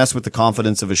you don't want to mess with the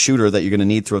confidence of a shooter that you're going to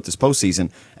need throughout this postseason,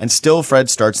 and still Fred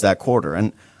starts that quarter.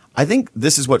 And I think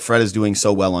this is what Fred is doing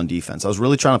so well on defense. I was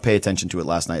really trying to pay attention to it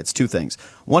last night. It's two things.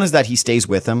 One is that he stays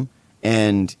with him,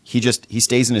 and he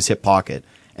stays in his hip pocket.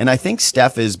 And I think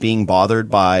Steph is being bothered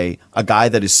by a guy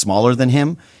that is smaller than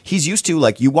him. He's used to,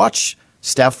 like, you watch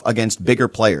Steph against bigger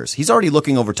players. He's already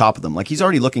looking over top of them. Like, he's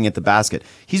already looking at the basket.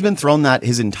 He's been thrown that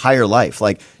his entire life.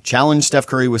 Like, challenge Steph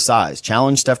Curry with size.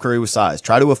 Challenge Steph Curry with size.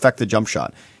 Try to affect the jump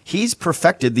shot. He's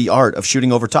perfected the art of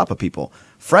shooting over top of people.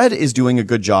 Fred is doing a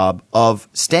good job of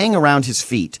staying around his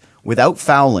feet without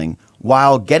fouling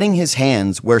while getting his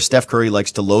hands where Steph Curry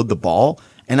likes to load the ball.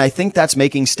 And I think that's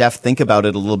making Steph think about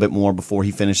it a little bit more before he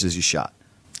finishes his shot.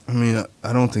 I mean,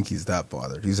 I don't think he's that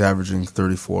bothered. He's averaging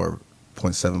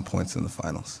 34.7 points in the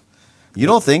finals. You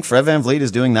don't think Fred VanVleet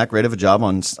is doing that great of a job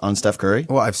on Steph Curry?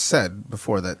 Well, I've said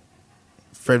before that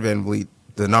Fred VanVleet,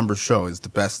 the numbers show, is the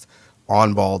best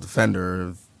on-ball defender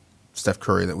of Steph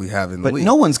Curry that we have in the league. But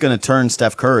no one's going to turn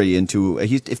Steph Curry into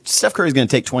if Steph Curry's going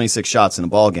to take 26 shots in a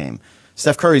ball game,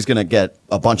 Steph Curry's going to get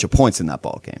a bunch of points in that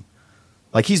ball game.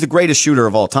 Like, he's the greatest shooter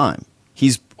of all time.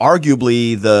 He's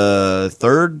arguably the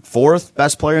third, fourth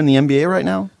best player in the NBA right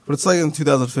now. But it's like in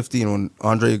 2015 when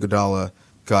Andre Iguodala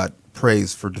got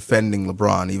praise for defending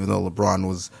LeBron, even though LeBron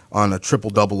was on a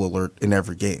triple-double alert in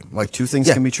every game. Like, two things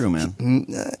can be true, man.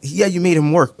 Yeah, you made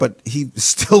him work, but he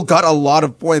still got a lot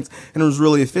of points and it was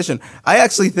really efficient. I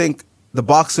actually think the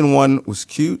boxing one was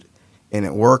cute and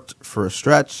it worked for a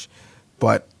stretch,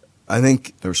 but I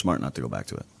think they were smart not to go back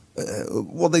to it.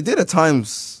 Well, they did at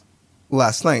times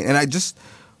last night, and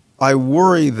I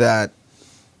worry that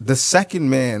the second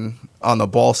man on the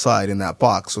ball side in that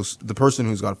box, so the person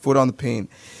who's got a foot on the paint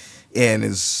and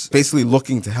is basically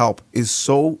looking to help, is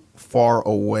so far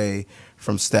away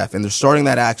from Steph. And they're starting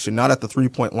that action not at the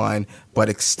three-point line, but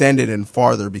extended and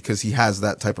farther because he has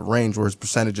that type of range where his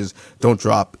percentages don't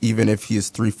drop even if he is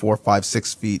 3, 4, 5,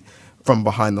 6 feet from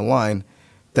behind the line.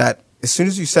 That as soon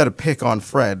as you set a pick on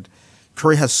Fred,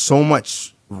 Curry has so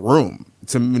much room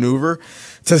to maneuver,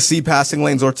 to see passing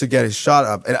lanes, or to get his shot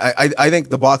up. And I think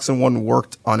the boxing one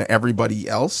worked on everybody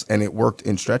else, and it worked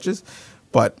in stretches.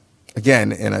 But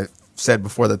again, and I've said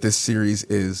before that this series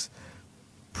is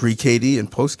pre-KD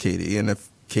and post-KD, and if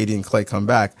KD and Klay come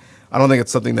back, I don't think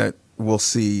it's something that we'll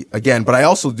see again. But I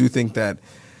also do think that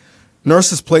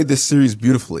Nurse has played this series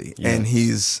beautifully, and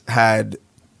he's had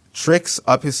tricks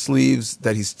up his sleeves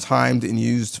that he's timed and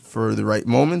used for the right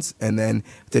moments, and then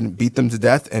didn't beat them to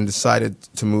death and decided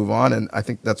to move on. And I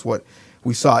think that's what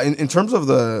we saw. In terms of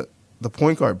the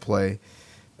point guard play,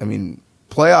 I mean,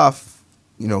 playoff,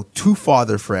 to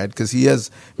father Fred, because he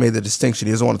has made the distinction.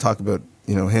 He doesn't want to talk about,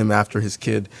 him after his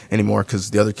kid anymore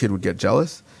because the other kid would get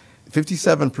jealous.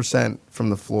 57% from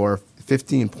the floor,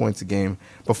 15 points a game.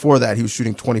 Before that, he was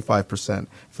shooting 25%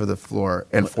 for the floor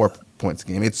and 4 points a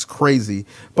game. It's crazy.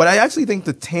 But I actually think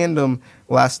the tandem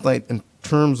last night in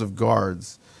terms of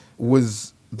guards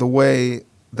was the way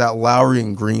that Lowry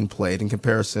and Green played in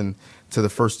comparison to the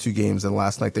first two games and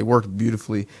last night. They worked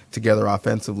beautifully together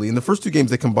offensively. In the first two games,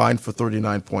 they combined for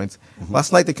 39 points. Mm-hmm.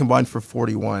 Last night, they combined for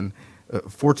 41.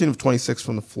 14 of 26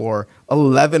 from the floor,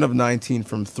 11 of 19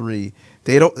 from three.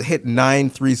 They hit 9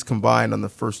 threes combined on the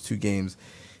first two games.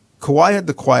 Kawhi had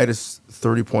the quietest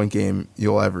 30-point game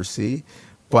you'll ever see,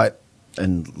 but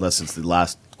unless it's the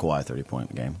last Kawhi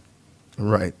 30-point game.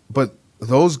 Right. But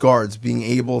those guards being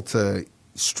able to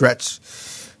stretch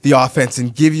the offense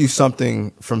and give you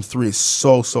something from three is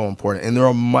so, so important. And they're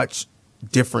a much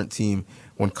different team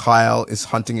when Kyle is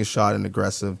hunting his shot and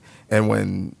aggressive, and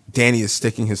when Danny is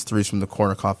sticking his threes from the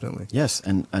corner confidently. Yes,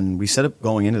 and we said it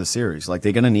going into the series. Like,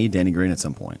 they're going to need Danny Green at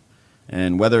some point.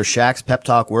 And whether Shaq's pep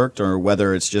talk worked or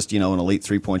whether it's just, an elite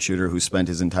three-point shooter who spent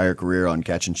his entire career on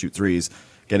catch-and-shoot threes,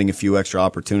 getting a few extra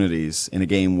opportunities in a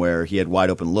game where he had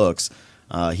wide-open looks,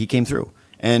 he came through.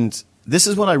 And this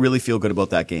is what I really feel good about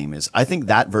that game is I think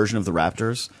that version of the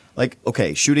Raptors, like,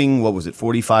 okay, shooting,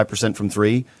 45% from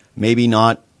three, maybe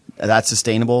not that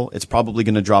sustainable. It's probably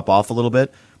going to drop off a little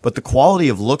bit. But the quality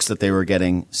of looks that they were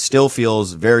getting still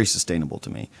feels very sustainable to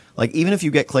me. Like, even if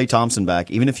you get Klay Thompson back,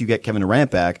 even if you get Kevin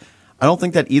Durant back, I don't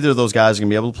think that either of those guys are going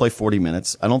to be able to play 40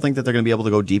 minutes. I don't think that they're going to be able to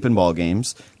go deep in ball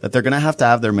games, that they're going to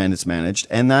have their minutes managed,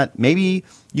 and that maybe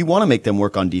you want to make them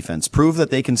work on defense, prove that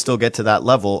they can still get to that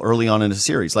level early on in a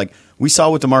series. Like we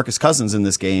saw with DeMarcus Cousins in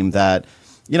this game that,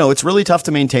 it's really tough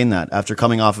to maintain that after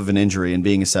coming off of an injury and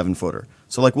being a 7-footer.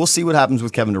 So like we'll see what happens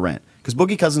with Kevin Durant. Because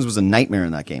Boogie Cousins was a nightmare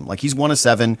in that game. Like he's 1 of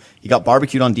 7, he got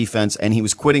barbecued on defense, and he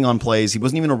was quitting on plays. He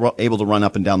wasn't even able to run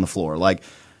up and down the floor. Like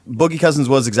Boogie Cousins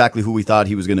was exactly who we thought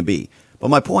he was going to be. But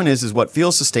my point is what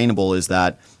feels sustainable is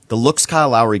that the looks Kyle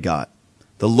Lowry got,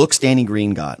 the looks Danny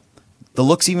Green got, the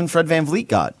looks even Fred VanVleet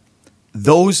got,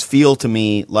 those feel to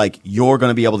me like you're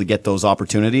going to be able to get those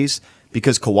opportunities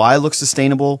because Kawhi looks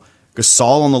sustainable,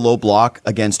 Gasol on the low block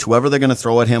against whoever they're going to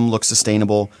throw at him looks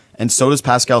sustainable, and so does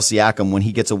Pascal Siakam when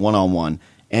he gets a one-on-one.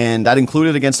 And that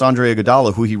included against Andre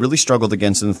Iguodala, who he really struggled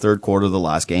against in the third quarter of the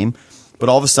last game, but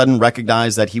all of a sudden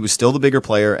recognized that he was still the bigger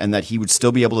player and that he would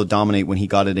still be able to dominate when he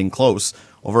got it in close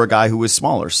over a guy who was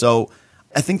smaller. So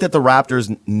I think that the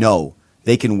Raptors know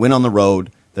they can win on the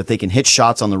road, that they can hit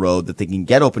shots on the road, that they can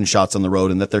get open shots on the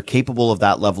road, and that they're capable of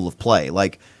that level of play.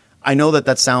 Like, I know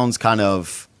that sounds kind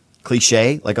of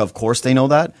cliche, like of course they know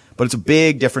that, but it's a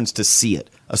big difference to see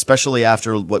it, especially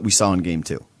after what we saw in Game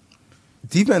 2.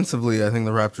 Defensively, I think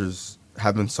the Raptors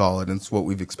have been solid, and it's what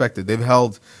we've expected. They've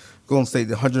held Golden State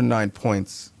 109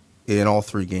 points in all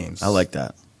 3 games. I like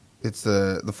that. It's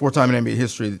the 4th time in NBA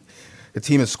history the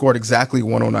team has scored exactly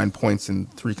 109 points in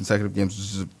 3 consecutive games,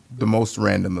 which is the most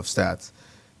random of stats.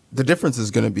 The difference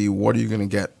is going to be what are you going to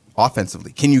get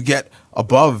offensively? Can you get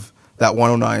above that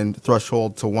 109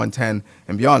 threshold to 110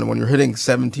 and beyond? And when you're hitting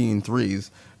 17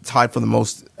 threes, tied for the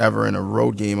most ever in a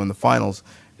road game in the finals,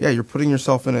 yeah, you're putting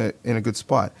yourself in a good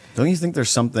spot. Don't you think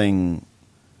there's something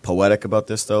poetic about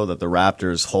this, though, that the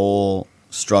Raptors' whole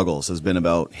struggles has been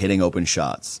about hitting open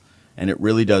shots? And it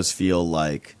really does feel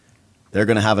like they're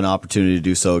going to have an opportunity to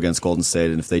do so against Golden State,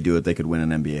 and if they do it, they could win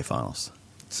an NBA Finals.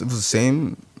 It was the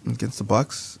same against the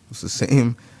Bucks. It was the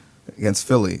same against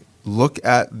Philly. Look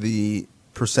at the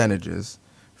percentages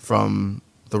from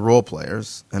the role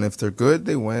players, and if they're good,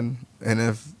 they win, and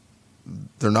if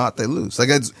they're not, they lose. Like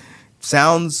it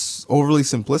sounds overly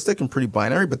simplistic and pretty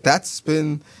binary, but that's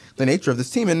been the nature of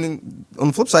this team. And on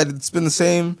the flip side, it's been the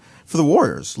same for the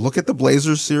Warriors. Look at the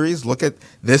Blazers series. Look at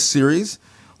this series.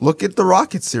 Look at the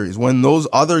Rockets series. When those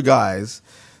other guys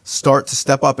start to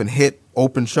step up and hit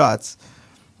open shots,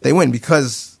 they win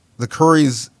because the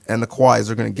Currys and the Kawhis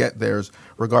are going to get theirs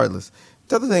regardless.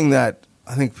 The other thing that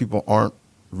I think people aren't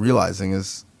realizing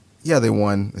is, yeah, they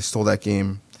won. They stole that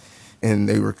game, and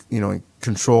they were, in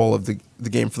control of the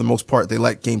game for the most part. They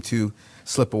let Game 2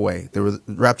 slip away. The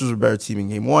Raptors were a better team in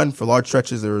Game 1. For large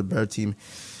stretches, they were a better team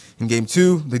in Game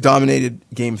 2. They dominated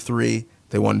Game 3.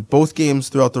 They won both games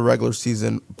throughout the regular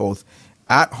season, both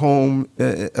at home,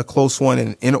 a close one,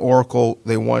 and in Oracle,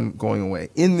 they won going away.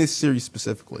 In this series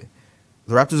specifically,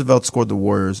 the Raptors have outscored the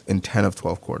Warriors in 10 of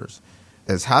 12 quarters.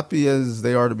 As happy as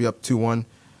they are to be up 2-1,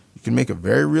 you can make a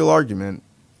very real argument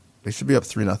they should be up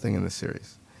 3-0 in this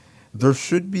series. There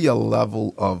should be a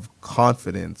level of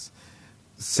confidence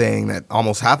saying that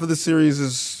almost half of the series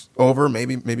is over,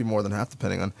 maybe more than half,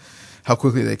 depending on how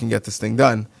quickly they can get this thing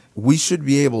done. We should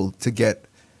be able to get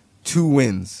 2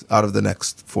 wins out of the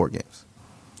next 4 games.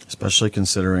 Especially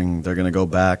considering they're going to go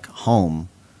back home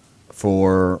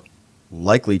for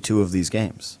likely 2 of these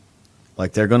games.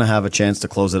 Like, they're going to have a chance to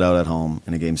close it out at home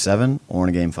in a Game 7 or in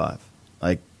a Game 5.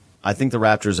 Like, I think the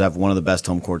Raptors have one of the best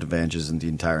home court advantages in the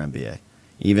entire NBA.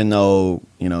 Even though,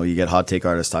 you get hot take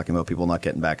artists talking about people not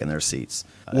getting back in their seats.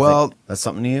 Well, that's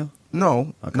something to you?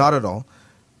 No, okay. Not at all.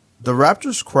 The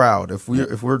Raptors crowd, if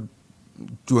we're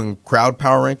doing crowd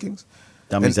power rankings,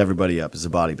 that means everybody up is a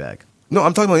body bag. No,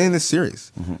 I'm talking about in this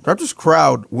series. Mm-hmm. The Raptors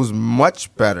crowd was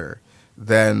much better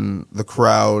than the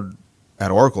crowd at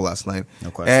Oracle last night.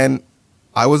 No question. And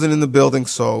I wasn't in the building,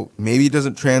 so maybe it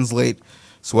doesn't translate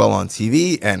so well on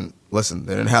TV. And listen,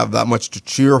 they didn't have that much to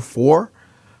cheer for.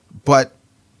 But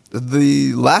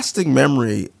the lasting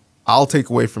memory I'll take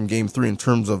away from Game 3 in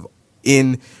terms of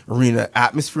in-arena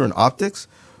atmosphere and optics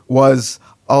was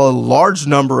a large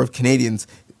number of Canadians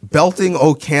belting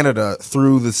 "O Canada"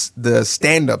 through the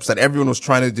stand-ups that everyone was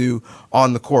trying to do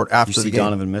on the court after the game. You see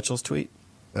Donovan Mitchell's tweet?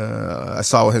 I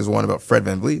saw his one about Fred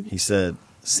VanVleet. He said,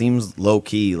 seems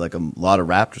low-key like a lot of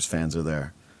Raptors fans are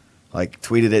there. Like,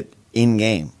 tweeted it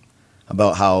in-game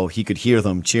about how he could hear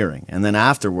them cheering. And then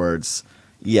afterwards,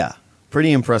 yeah,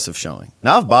 pretty impressive showing.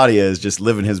 Nav Bhatia is just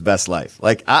living his best life.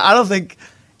 Like, I don't think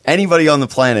anybody on the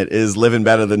planet is living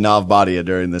better than Nav Bhatia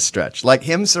during this stretch. Like,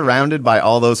 him surrounded by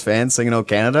all those fans singing "Oh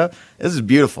Canada," this is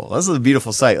beautiful. This is a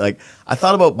beautiful sight. Like, I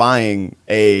thought about buying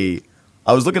a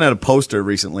I was looking at a poster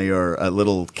recently, or a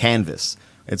little canvas.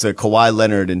 It's a Kawhi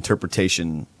Leonard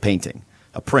interpretation painting.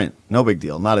 A print, no big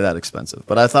deal, not that expensive.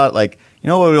 But I thought, like, you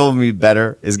know what would be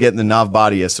better is getting the Nav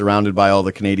Badia surrounded by all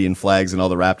the Canadian flags and all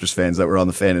the Raptors fans that were on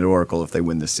the fan at Oracle if they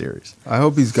win this series. I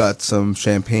hope he's got some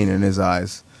champagne in his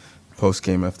eyes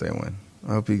post-game if they win.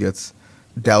 I hope he gets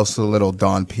doused with a little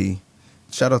Don P.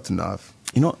 Shout out to Nav.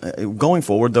 You know, going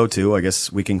forward, though, too, I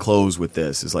guess we can close with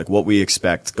this, is like what we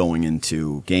expect going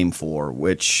into Game 4,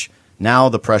 which now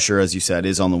the pressure, as you said,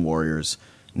 is on the Warriors.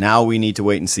 Now we need to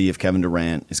wait and see if Kevin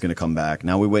Durant is going to come back.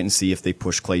 Now we wait and see if they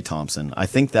push Klay Thompson. I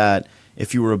think that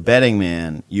if you were a betting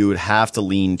man, you would have to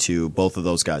lean to both of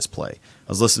those guys play. I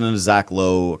was listening to Zach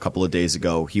Lowe a couple of days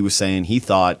ago. He was saying he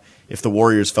thought if the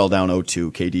Warriors fell down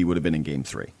 0-2, KD would have been in Game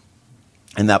 3.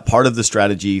 And that part of the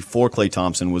strategy for Klay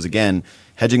Thompson was, again,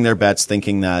 hedging their bets,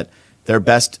 thinking that their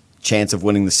best chance of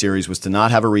winning the series was to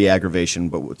not have a re-aggravation,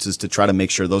 but just to try to make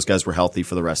sure those guys were healthy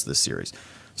for the rest of the series.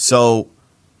 So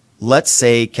let's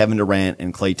say Kevin Durant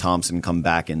and Klay Thompson come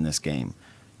back in this game.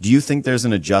 Do you think there's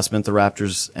an adjustment the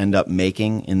Raptors end up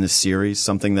making in this series,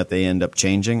 something that they end up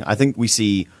changing? I think we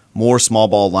see more small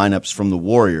ball lineups from the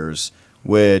Warriors,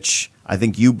 which I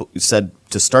think you said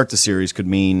to start the series could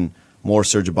mean more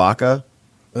Serge Ibaka.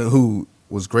 Who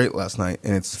was great last night,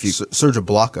 and it's Serge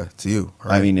Ibaka to you.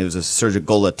 Right? I mean, it was a Serge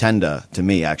Golatenda to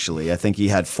me, actually. I think he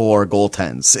had 4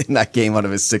 goaltends in that game out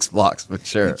of his 6 blocks, but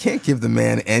sure. You can't give the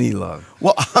man any love.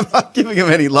 Well, I'm not giving him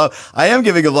any love. I am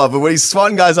giving him love, but when he's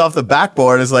swatting guys off the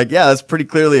backboard, it's like, yeah, that's pretty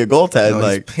clearly a goaltend. No,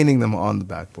 like he's pinning them on the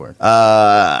backboard.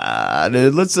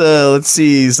 Dude, let's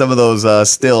see some of those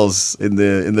stills in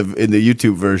the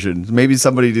YouTube version. Maybe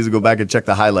somebody needs to go back and check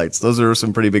the highlights. Those are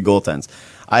some pretty big goaltends.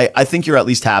 I think you're at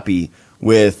least happy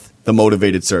with the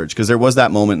motivated Serge, because there was that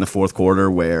moment in the fourth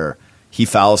quarter where he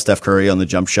fouls Steph Curry on the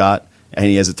jump shot and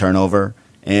he has a turnover,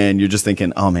 and you're just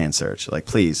thinking, oh man, Serge, like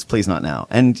please not now.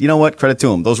 And you know what? Credit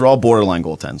to him. Those were all borderline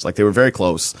goaltends. Like they were very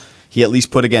close. He at least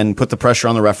put the pressure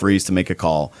on the referees to make a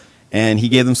call, and he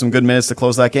gave them some good minutes to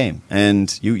close that game.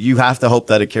 And you have to hope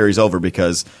that it carries over,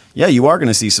 because yeah, you are going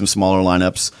to see some smaller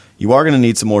lineups. You are going to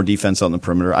need some more defense on the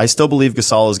perimeter. I still believe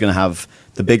Gasol is going to have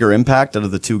the bigger impact out of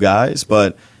the two guys,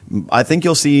 but I think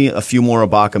you'll see a few more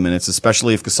Ibaka minutes,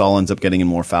 especially if Gasol ends up getting in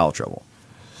more foul trouble.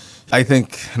 I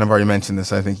think, and I've already mentioned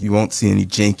this, I think you won't see any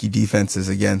janky defenses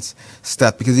against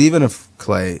Steph, because even if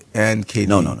Klay and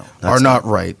KD are not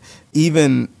right,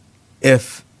 even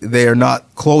if they are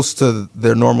not close to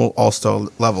their normal all-star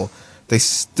level, they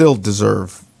still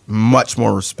deserve much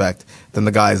more respect than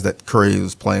the guys that Curry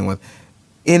was playing with.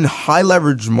 In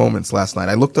high-leverage moments last night,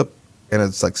 I looked up, and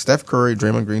it's like Steph Curry,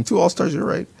 Draymond Green, 2 all-stars, you're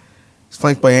right. He's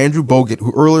flanked by Andrew Bogut,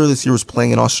 who earlier this year was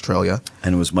playing in Australia.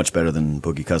 And was much better than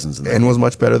Boogie Cousins. Was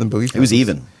much better than Boogie Cousins. He was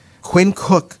even. Quinn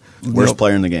Cook. Worst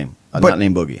player in the game. Not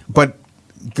named Boogie. But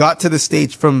got to the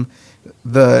stage from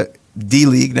the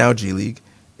D-League, now G-League,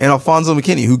 and Alfonso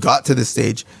McKinney, who got to this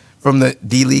stage from the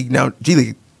D-League, now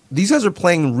G-League. These guys are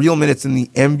playing real minutes in the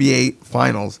NBA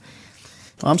Finals.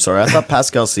 I'm sorry. I thought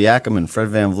Pascal Siakam and Fred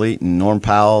VanVleet and Norm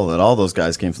Powell and all those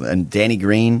guys came from, and Danny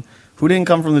Green, who didn't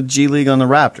come from the G League on the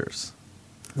Raptors.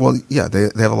 Well, yeah, they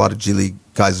have a lot of G League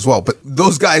guys as well, but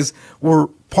those guys were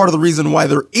part of the reason why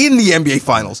they're in the NBA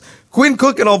Finals. Quinn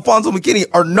Cook and Alfonso McKinney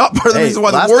are not part of the reason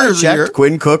why the Warriors are here.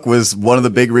 Quinn Cook was one of the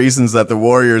big reasons that the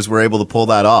Warriors were able to pull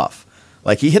that off.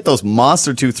 Like, he hit those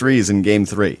monster 2 threes in Game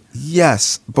 3.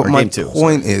 Yes, but my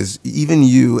point is, even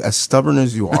you, as stubborn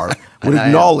as you are, would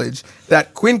acknowledge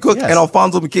that Quinn Cook and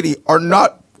Alfonso McKinney are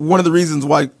not one of the reasons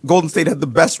why Golden State had the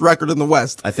best record in the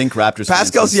West. I think Raptors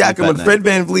Pascal Siakam and Fred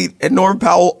VanVleet and Norm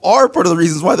Powell are part of the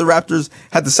reasons why the Raptors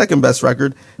had the second best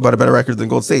record, but a better record than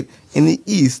Golden State. In the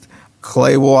East,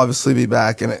 Klay will obviously be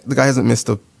back, and the guy hasn't missed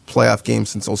a playoff game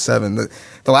since 2007.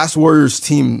 The last Warriors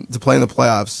team to play in the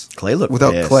playoffs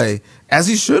without Klay, as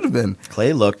he should have been.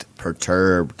 Klay looked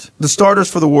perturbed. The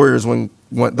starters for the Warriors when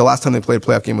the last time they played a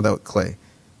playoff game without Klay: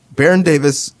 Baron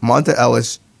Davis, Monta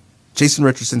Ellis, Jason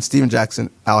Richardson, Steven Jackson,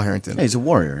 Al Harrington. Hey, he's a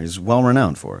Warrior. He's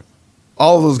well-renowned for it.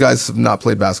 All of those guys have not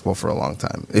played basketball for a long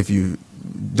time, if you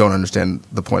don't understand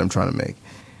the point I'm trying to make.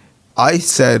 I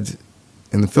said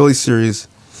in the Philly series,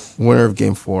 winner of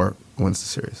Game 4 wins the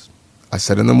series. I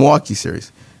said in the Milwaukee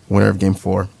series, winner of Game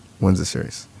 4 wins the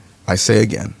series. I say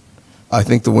again, I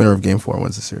think the winner of Game 4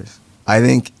 wins the series. I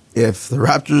think if the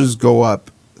Raptors go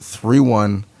up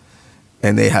 3-1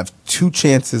 and they have 2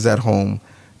 chances at home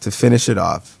to finish it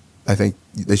off, I think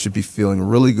they should be feeling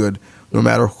really good no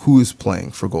matter who is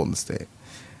playing for Golden State.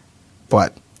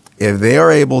 But if they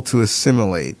are able to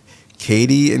assimilate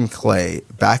KD and Klay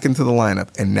back into the lineup,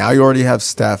 and now you already have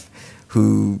Steph,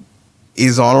 who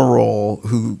is on a roll,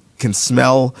 who can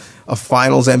smell a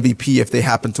Finals MVP if they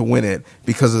happen to win it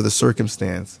because of the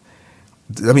circumstance.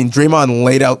 I mean, Draymond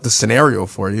laid out the scenario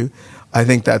for you. I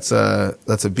think that's a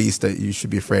beast that you should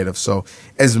be afraid of. So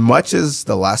as much as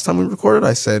the last time we recorded,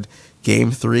 I said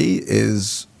Game 3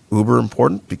 is uber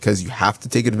important because you have to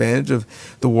take advantage of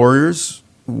the Warriors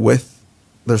with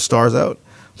their stars out.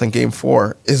 I think Game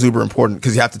 4 is uber important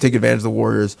because you have to take advantage of the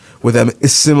Warriors with them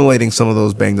assimilating some of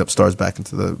those banged up stars back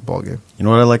into the ballgame. You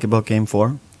know what I like about Game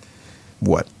 4?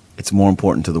 What? It's more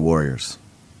important to the Warriors.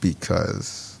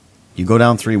 Because you go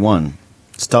down 3-1,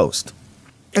 it's toast.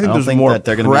 I don't think that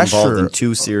they're going to be involved in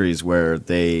 2 series where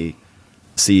they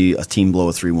see a team blow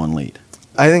a 3-1 lead.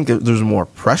 I think there's more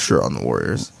pressure on the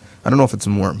Warriors. I don't know if it's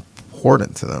more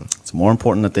important to them. It's more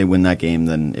important that they win that game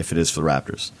than if it is for the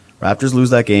Raptors. Raptors lose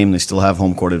that game, they still have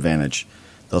home court advantage.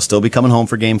 They'll still be coming home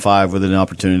for Game 5 with an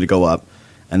opportunity to go up,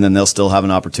 and then they'll still have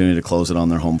an opportunity to close it on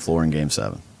their home floor in Game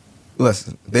 7.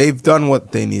 Listen, they've done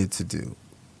what they needed to do.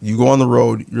 You go on the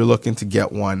road, you're looking to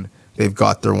get one. They've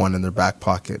got their one in their back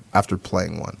pocket after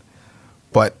playing one.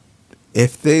 But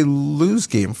if they lose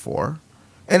Game 4,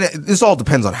 and this all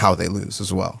depends on how they lose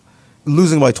as well.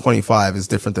 Losing by 25 is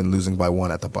different than losing by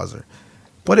 1 at the buzzer.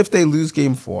 But if they lose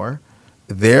Game 4,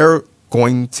 they're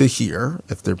going to hear,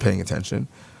 if they're paying attention,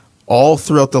 all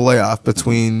throughout the layoff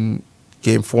between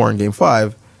Game 4 and Game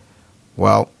 5,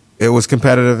 well, it was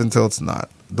competitive until it's not.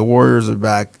 The Warriors are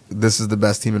back. This is the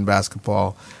best team in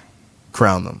basketball.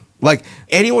 Crown them. Like,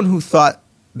 anyone who thought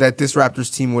that this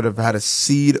Raptors team would have had a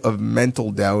seed of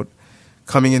mental doubt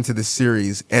coming into this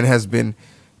series and has been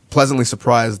pleasantly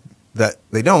surprised that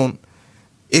they don't,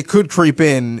 it could creep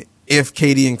in if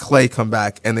KD and Clay come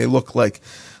back and they look like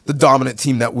the dominant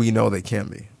team that we know they can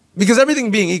be. Because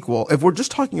everything being equal, if we're just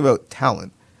talking about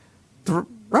talent, the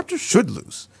Raptors should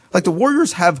lose. Like, the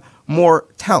Warriors have more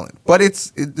talent. But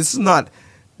this is not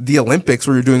the Olympics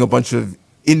where you're doing a bunch of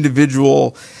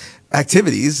individual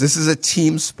activities. This is a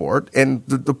team sport, and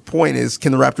the point is,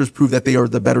 can the Raptors prove that they are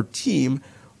the better team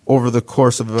over the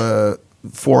course of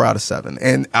 4 out of 7?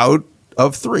 And out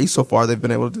of 3 so far, they've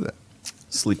been able to do that.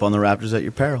 Sleep on the Raptors at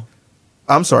your peril.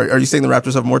 I'm sorry, are you saying the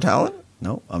Raptors have more talent?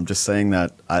 No, I'm just saying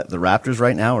that the Raptors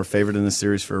right now are favored in this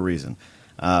series for a reason.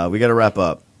 We got to wrap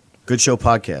up. Good Show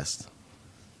podcast.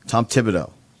 Tom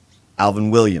Thibodeau,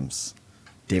 Alvin Williams,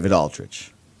 David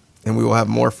Aldridge. And we will have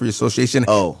more free association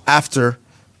after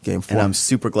Game 4. And I'm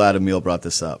super glad Emil brought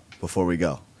this up before we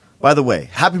go. By the way,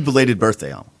 happy belated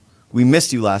birthday, Am. We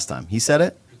missed you last time. He said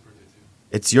it?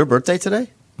 It's your birthday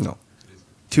today? No.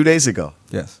 2 days ago?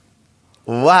 Yes.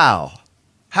 Wow.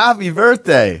 Happy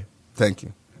birthday. Thank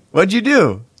you. What'd you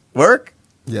do? Work?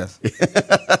 Yes. You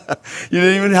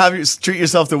didn't even treat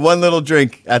yourself to one little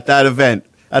drink at that event,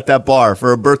 at that bar,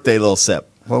 for a birthday little sip.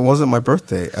 Well, it wasn't my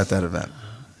birthday at that event.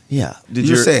 Yeah.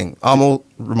 You're saying, Amo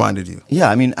reminded you. Yeah,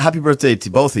 I mean, happy birthday to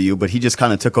both of you, but he just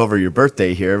kind of took over your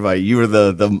birthday here. You were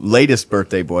the latest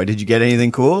birthday boy. Did you get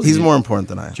anything cool? He's more important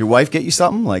than I am. Did your wife get you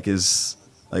something? Like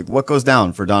what goes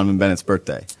down for Donnovan Bennett's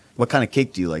birthday? What kind of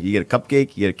cake do you like? You get a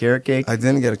cupcake? You get a carrot cake? I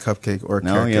didn't get a cupcake or a carrot cake.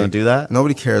 No, you don't do that?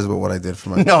 Nobody cares about what I did for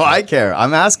my No, I care.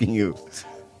 I'm asking you.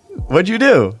 What'd you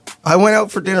do? I went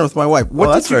out for dinner with my wife.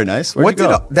 That's very nice. Where'd you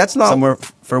go? That's not... Somewhere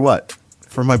for what?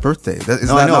 For my birthday. Is that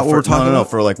not what we're talking about? No,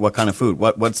 for like what kind of food?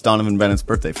 What's Donnovan Bennett's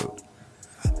birthday food?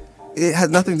 It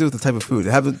had nothing to do with the type of food.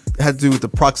 It had to do with the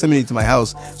proximity to my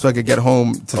house, so I could get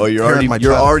home to you're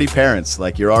already parents.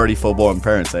 Like, you're already full-blown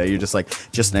parents. You're just like,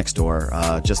 just next door.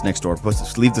 Leave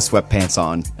the sweatpants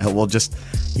on. And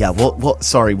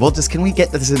can we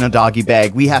get this in a doggy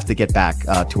bag? We have to get back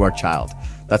to our child.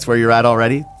 That's where you're at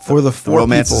already? For the 4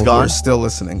 people who are still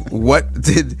listening, what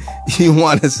did you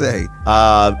want to say?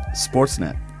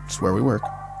 Sportsnet. It's where we work.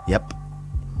 Yep.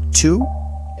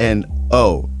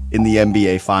 2-0 in the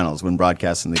NBA Finals when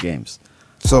broadcasting the games.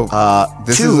 So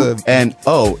this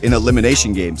 2-0 in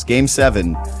elimination games. Game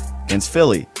 7 against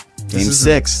Philly. Game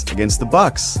 6 against the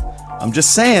Bucks. I'm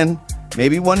just saying,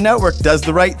 maybe one network does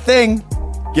the right thing,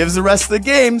 gives the rest of the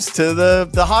games to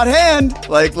the hot hand.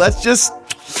 Like, let's just...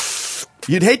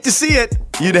 You'd hate to see it.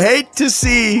 You'd hate to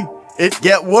see it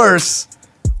get worse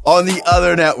on the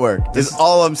other network. Is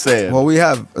all I'm saying. Well, we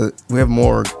have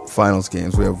more finals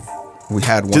games. We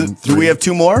had 1. Do we have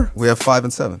 2 more? We have 5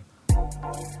 and 7.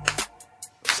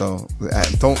 So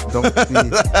don't be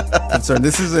concerned.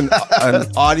 This is an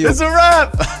audio. It's a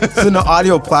wrap. It's an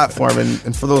audio platform,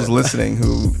 and for those listening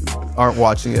who aren't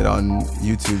watching it on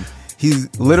YouTube, he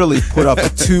literally put up a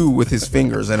 2 with his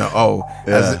fingers and an O.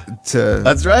 Yeah.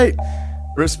 That's right.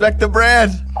 Respect the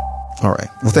brand. All right.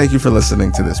 Well, thank you for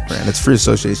listening to this brand. It's free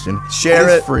association. Share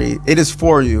it. It's free. It is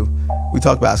for you. We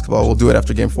talk basketball. We'll do it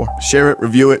after Game 4. Share it.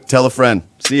 Review it. Tell a friend.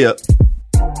 See ya.